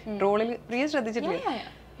വരുമ്പോൾ ട്രോളിൽ പ്രിയ ശ്രദ്ധിച്ചിട്ടില്ല.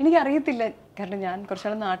 എനിക്കറിയത്തില്ല, കാരണം ഞാൻ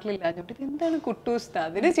കുറച്ചാൾ നാട്ടിലില്ല. എന്നിട്ട് എന്താണ് കുട്ടൂസ്?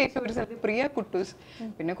 അതിന് ശേഷം ഒരു സ്ഥലത്ത് പ്രിയ കുട്ടൂസ്,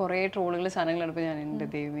 പിന്നെ കുറേ ട്രോളുകൾ സാധനങ്ങൾ കണ്ടപ്പോൾ ഞാൻ എൻ്റെ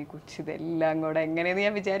ദൈവമേ കൊച്ചു ഇതെല്ലാം കൂടെ എങ്ങനെയെന്ന്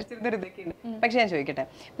ഞാൻ വിചാരിച്ചിരുന്നൊരു ഇതൊക്കെയുണ്ട്. പക്ഷെ ഞാൻ ചോദിക്കട്ടെ,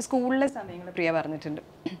 ഇപ്പോൾ സ്കൂളിലെ സമയങ്ങൾ പ്രിയ പറഞ്ഞിട്ടുണ്ട്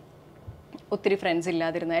ഒത്തിരി ഫ്രണ്ട്സ്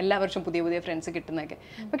ഇല്ലാതിരുന്ന, എല്ലാ വർഷവും പുതിയ പുതിയ ഫ്രണ്ട്സ് കിട്ടുന്നതൊക്കെ.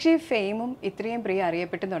 പക്ഷേ ഈ ഫെയിമും ഇത്രയും പ്രിയ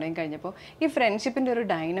അറിയപ്പെട്ട് തുടങ്ങി കഴിഞ്ഞപ്പോൾ ഈ ഫ്രണ്ട്ഷിപ്പിൻ്റെ ഒരു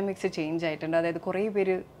ഡൈനമിക്സ് ചേഞ്ച് ആയിട്ടുണ്ട്. അതായത് കുറേ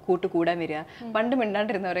പേര് കൂടാൻ വരിക, പണ്ട്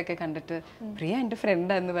മിണ്ടാണ്ടിരുന്നവരൊക്കെ കണ്ടിട്ട് പ്രിയ എൻ്റെ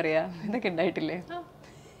ഫ്രണ്ടാന്ന് പറയാ, ഇതൊക്കെ ഉണ്ടായിട്ടില്ലേ?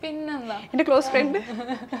 പിന്നെന്താ, എൻ്റെ ക്ലോസ് ഫ്രണ്ട്.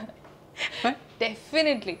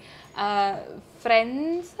 ഡെഫിനറ്റ്ലി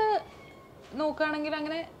ഫ്രണ്ട്സ് നോക്കുകയാണെങ്കിൽ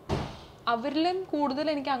അങ്ങനെ അവരിലും കൂടുതൽ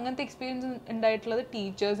എനിക്ക് അങ്ങനത്തെ എക്സ്പീരിയൻസ് ഉണ്ടായിട്ടുള്ളത്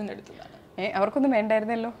ടീച്ചേഴ്സിൻ്റെ അടുത്തുനിന്നാണ്. അവർക്കൊന്നും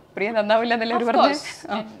വേണ്ടായിരുന്നല്ലോ, പ്രിയ നന്നാവില്ല എന്നല്ലേ അവർ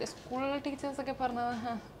പറഞ്ഞു. സ്കൂളിലെ ടീച്ചേഴ്സൊക്കെ പറഞ്ഞത്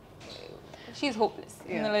ഷീസ് ഹോപ്പ്ലെസ്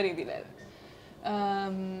എന്നുള്ള രീതിയിലായിരുന്നു.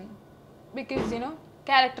 ബിക്കോസ് യുനോ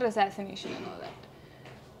ക്യാരക്ടർ അസാസിനേഷൻ എന്നോ ദാറ്റ്.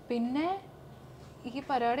 പിന്നെ ഈ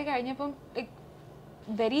പരിപാടി കഴിഞ്ഞപ്പം ലൈക്ക്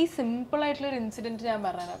വെരി സിമ്പിളായിട്ടുള്ളൊരു ഇൻസിഡൻറ്റ് ഞാൻ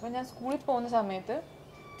പറഞ്ഞത്. അപ്പം ഞാൻ സ്കൂളിൽ പോകുന്ന സമയത്ത്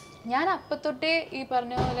ഞാൻ അപ്പത്തൊട്ടേ ഈ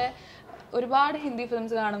പറഞ്ഞ പോലെ ഒരുപാട് ഹിന്ദി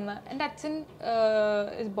ഫിലിംസ് കാണുന്ന, എൻ്റെ അച്ഛൻ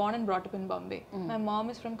is born and brought up in Bombay, my mom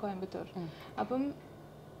is from Coimbatore. അപ്പം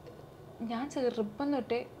ഞാൻ ചെറുപ്പം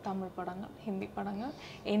തൊട്ടേ തമിഴ് പടങ്ങൾ, ഹിന്ദി പടങ്ങൾ,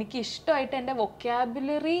 എനിക്ക് ഇഷ്ടമായിട്ട് എൻ്റെ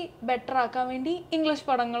വൊക്കാബുലറി ബെറ്റർ ആക്കാൻ വേണ്ടി ഇംഗ്ലീഷ്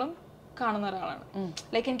പടങ്ങളും കാണുന്ന ഒരാളാണ്.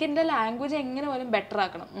 ലൈക്ക് എനിക്ക് എൻ്റെ ലാംഗ്വേജ് എങ്ങനെ പോലും ബെറ്റർ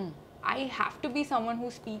ആക്കണം, I have to B someone who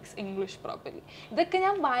speaks English properly. ഇതൊക്കെ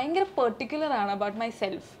ഞാൻ ഭയങ്കര പെർട്ടിക്കുലർ ആണ് അബൌട്ട് മൈ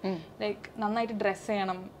സെൽഫ്. ലൈക്ക് നന്നായിട്ട് ഡ്രസ്സ്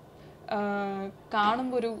ചെയ്യണം,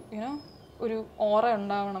 കാണുമ്പോൾ ഒരു യുനോ ഒരു ഓറ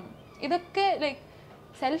ഉണ്ടാവണം, ഇതൊക്കെ ലൈക്ക്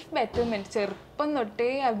സെൽഫ് ബെറ്റർമെൻറ്റ് ചെറുപ്പം തൊട്ടേ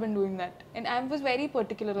I been doing that. I was very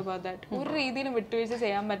particular about that. ഒരു രീതിയിലും വിട്ടുവീഴ്ച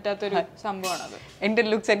ചെയ്യാൻ പറ്റാത്തൊരു സംഭവമാണത്. എൻ്റെ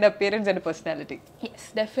ലുക്സ്, എൻ്റെ അപ്പിയറൻസ്, എൻ്റെ personality. Yes,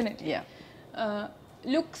 definitely.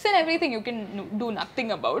 Looks and everything you can do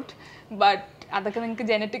nothing about, but അതൊക്കെ നിങ്ങൾക്ക്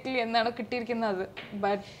ജനറ്റിക്കലി എന്നാണോ കിട്ടിയിരിക്കുന്നത്.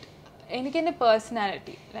 ബട്ട് എനിക്ക് എൻ്റെ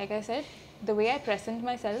personality, like I said, the way I present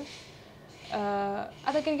my self,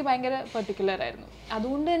 അതൊക്കെ എനിക്ക് ഭയങ്കര പെർട്ടിക്കുലർ ആയിരുന്നു.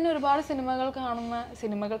 അതുകൊണ്ട് തന്നെ ഒരുപാട്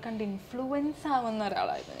സിനിമകൾ കണ്ട് ഇൻഫ്ലുവൻസ് ആവുന്ന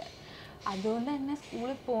ഒരാളായിരുന്നു ഞാൻ. അതുകൊണ്ട് തന്നെ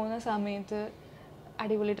സ്കൂളിൽ പോകുന്ന സമയത്ത്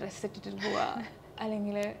അടിപൊളി ഡ്രസ്സ് ഇട്ടിട്ട് പോവുക,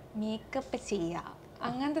 അല്ലെങ്കിൽ മേക്കപ്പ് ചെയ്യുക,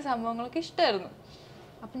 അങ്ങനത്തെ സംഭവങ്ങളൊക്കെ ഇഷ്ടമായിരുന്നു.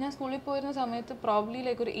 അപ്പം ഞാൻ സ്കൂളിൽ പോയിരുന്ന സമയത്ത് പ്രോബ്ലി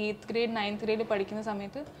ലൈക്ക് ഒരു 8th grade 9th grade പഠിക്കുന്ന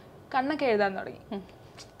സമയത്ത് കണ്ണൊക്കെ എഴുതാൻ തുടങ്ങി.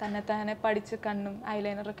 തന്നെ പഠിച്ച് കണ്ണും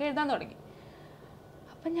ഐലൈനറൊക്കെ എഴുതാൻ തുടങ്ങി.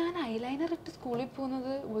 അപ്പം ഞാൻ ഐലൈനർ ഇട്ട് സ്കൂളിൽ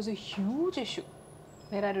പോകുന്നത് വാസ് എ ഹ്യൂജ് ഇഷ്യൂ.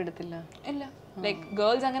 വേറെ ആരും എടുത്തില്ല? ഇല്ല. ലൈക്ക്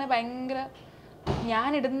ഗേൾസ് അങ്ങനെ ഭയങ്കര ഞാൻ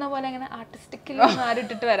ഇടുന്ന പോലെ അങ്ങനെ ആർട്ടിസ്റ്റിക്കലൊന്നും ആരും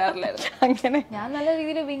ഇട്ടിട്ട് വരാറില്ലായിരുന്നു. അങ്ങനെ ഞാൻ നല്ല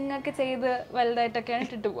രീതിയിൽ വിങ് ഒക്കെ ചെയ്ത് വലുതായിട്ടൊക്കെയാണ്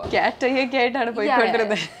ഇട്ടിട്ട് പോകുക.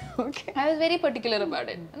 I was very particular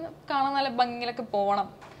about it. കാണാൻ നല്ല ഭംഗിയിലൊക്കെ പോകണം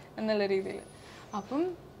എന്നുള്ള രീതിയിൽ. അപ്പം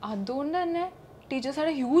അതുകൊണ്ട് തന്നെ teachers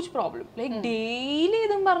had A huge problem. Like daily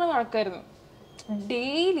ഇതും പറഞ്ഞ് വഴക്കായിരുന്നു.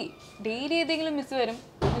 ഡെയിലി ഏതെങ്കിലും മിസ് വരും,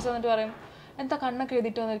 മിസ് വന്നിട്ട് പറയും, എന്താ കണ്ണൊക്കെ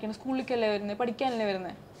എഴുതിയിട്ട് വന്നിരിക്കണം, സ്കൂളിലേക്കല്ലേ വരുന്നത്, പഠിക്കാനല്ലേ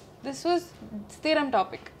വരുന്നത്. ദിസ് വാസ് സ്ഥിരം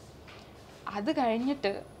ടോപ്പിക്. അത്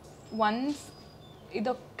കഴിഞ്ഞിട്ട് വൺസ്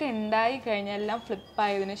ഇതൊക്കെ ഉണ്ടായി കഴിഞ്ഞാൽ എല്ലാം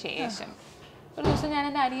ഫ്ലിപ്പായതിനു ശേഷം ഒരു ദിവസം ഞാൻ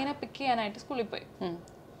എൻ്റെ അനിയനെ പിക്ക് ചെയ്യാനായിട്ട് സ്കൂളിൽ പോയി.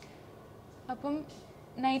 അപ്പം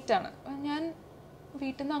നൈറ്റാണ്. ഞാൻ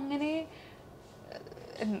വീട്ടിൽ നിന്ന് അങ്ങനെ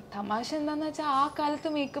തമാശ എന്താന്ന് വെച്ചാൽ ആ കാലത്ത്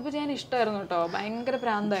മേക്കപ്പ് ചെയ്യാൻ ഇഷ്ടമായിരുന്നു കേട്ടോ, ഭയങ്കര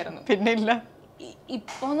പ്രാന്തായിരുന്നു. പിന്നെ ഇല്ല,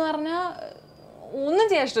 ഇപ്പോന്ന് പറഞ്ഞാൽ ഒന്നും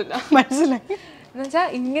ചെയ്യാൻ ഇഷ്ടമില്ല. മനസ്സിലായി. എന്നുവെച്ചാൽ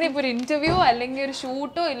ഇങ്ങനെ ഇപ്പോൾ ഒരു ഇന്റർവ്യൂ അല്ലെങ്കിൽ ഒരു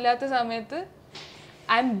ഷൂട്ടോ ഇല്ലാത്ത സമയത്ത്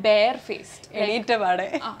ഐ എം ബെയർ ഫേസ്ഡ്,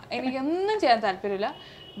 എനിക്കൊന്നും ചെയ്യാൻ താല്പര്യമില്ല.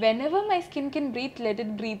 Whenever my skin Ken breath let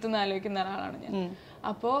it breath എന്ന് ആലോചിക്കുന്ന ഒരാളാണ് ഞാൻ.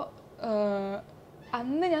 അപ്പോൾ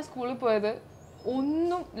അന്ന് ഞാൻ സ്കൂളിൽ പോയത്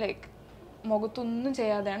ഒന്നും ലൈക്ക് മുഖത്തൊന്നും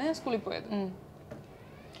ചെയ്യാതെയാണ് ഞാൻ സ്കൂളിൽ പോയത്.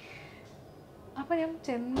 അപ്പോൾ ഞാൻ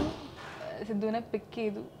ചെന്ന് സിദ്ധുവിനെ പിക്ക്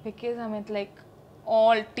ചെയ്ത സമയത്ത് ലൈക്ക്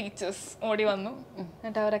ഓൾ ടീച്ചേഴ്സ് ഓടി വന്നു.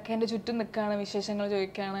 എന്നിട്ട് അവരൊക്കെ എൻ്റെ ചുറ്റും നിൽക്കുകയാണ്, വിശേഷങ്ങൾ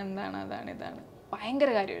ചോദിക്കുകയാണ്, എന്താണ് അതാണ് ഇതാണ്, ഭയങ്കര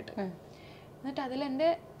കാര്യമായിട്ട്. എന്നിട്ട് അതിൽ എൻ്റെ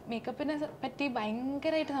മേക്കപ്പിനെ പറ്റി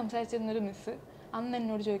ഭയങ്കരമായിട്ട് സംസാരിച്ചിരുന്നൊരു മിസ്സ് അന്ന്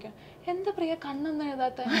എന്നോട് ചോദിക്കാം, എന്താ പ്രിയ കണ്ണൊന്നും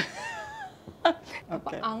എഴുതാത്ത?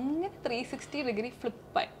 അപ്പം അങ്ങനെ 360 ഡിഗ്രി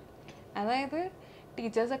ഫ്ലിപ്പായി. അതായത്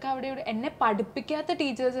ടീച്ചേഴ്സൊക്കെ അവിടെ ഇവിടെ എന്നെ പഠിപ്പിക്കാത്ത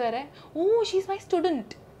ടീച്ചേഴ്സ് വരെ ഓ ഷീസ് മൈ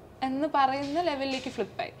സ്റ്റുഡൻറ്റ് എന്ന് പറയുന്ന ലെവലിലേക്ക്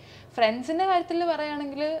ഫ്ലിപ്പായി. ഫ്രണ്ട്സിൻ്റെ കാര്യത്തിൽ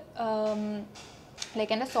പറയുകയാണെങ്കിൽ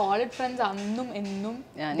ലൈക്ക് എൻ്റെ സോളിഡ് ഫ്രണ്ട്സ് അന്നും എന്നും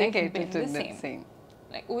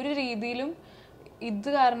ലൈക്ക് ഒരു രീതിയിലും ഇത്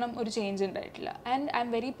കാരണം ഒരു ചേഞ്ച് ഉണ്ടായിട്ടില്ല. And I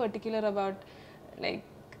am very particular about like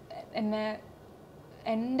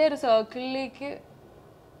എൻ്റെ ഒരു സർക്കിളിലേക്ക്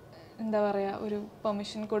എന്താ പറയുക ഒരു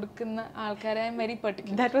പെർമിഷൻ കൊടുക്കുന്ന ആൾക്കാരെ I am very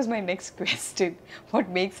particular. That was my next question. What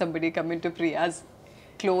makes somebody come into Priya's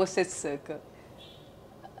closest circle?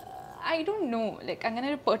 I don't know. Like അങ്ങനെ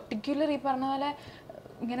ഒരു പെർട്ടിക്കുലർ ഈ പറഞ്ഞ പോലെ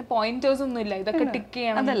ഇങ്ങനെ പോയിന്റേഴ്സ് ഒന്നും ഇല്ല ഇതൊക്കെ ടിക്ക്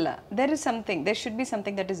ചെയ്യണം അതല്ല. There should be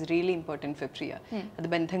something that is really important for Priya. അത്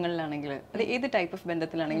ബന്ധങ്ങളിലാണെങ്കിൽ അത് ഏത് type of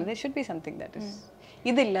ബന്ധത്തിലാണെങ്കിലും there should be something that is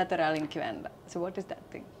ഇതില്ലാത്ത ഒരാൾ എനിക്ക് വേണ്ട. So what is that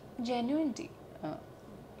thing? Genuinity.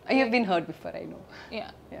 You have been hurt before, I know.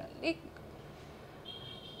 Yeah. Like,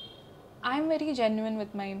 I'm very genuine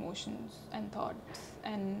with my emotions and thoughts.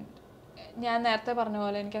 And ഞാൻ നേരത്തെ പറഞ്ഞ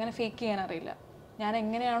പോലെ എനിക്കങ്ങനെ fake ചെയ്യാൻ അറിയില്ല. ഞാൻ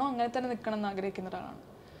എങ്ങനെയാണോ അങ്ങനെ തന്നെ നിൽക്കണം എന്ന് ആഗ്രഹിക്കുന്ന ഒരാളാണ്.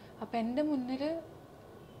 അപ്പം എൻ്റെ മുന്നിൽ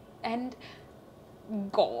ആൻഡ്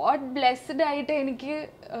ഗോഡ് ബ്ലെസ്ഡ് ആയിട്ട് എനിക്ക്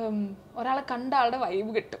ഒരാളെ കണ്ട ആളുടെ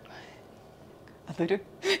വൈബ് കിട്ടും. അതൊരു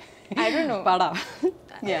I don't know. പാടാം.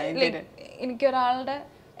 എനിക്കൊരാളുടെ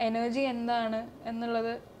എനർജി എന്താണ്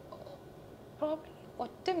എന്നുള്ളത് പ്രോബ്ലി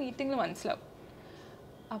ഒറ്റ മീറ്റിങ്ങിൽ മനസ്സിലാവും.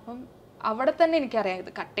 അപ്പം അവിടെ തന്നെ എനിക്കറിയാം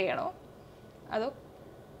ഇത് കട്ട് ചെയ്യണോ അതോ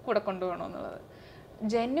കൂടെ കൊണ്ടുപോകണോ എന്നുള്ളത്.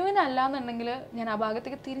 ജെന്യുവൻ അല്ല എന്നുണ്ടെങ്കിൽ ഞാൻ ആ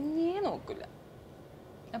ഭാഗത്തേക്ക് തിരിഞ്ഞേ നോക്കില്ല.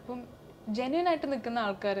 അപ്പം ജെന്യുവൻ ആയിട്ട് നിൽക്കുന്ന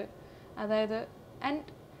ആൾക്കാർ, അതായത് and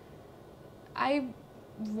I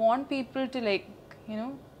won't people to like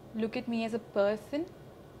look at me as a person,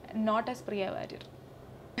 not as Priya Varrier.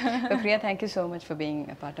 Priya, thank you so much for being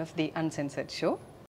a part of the Uncensored show.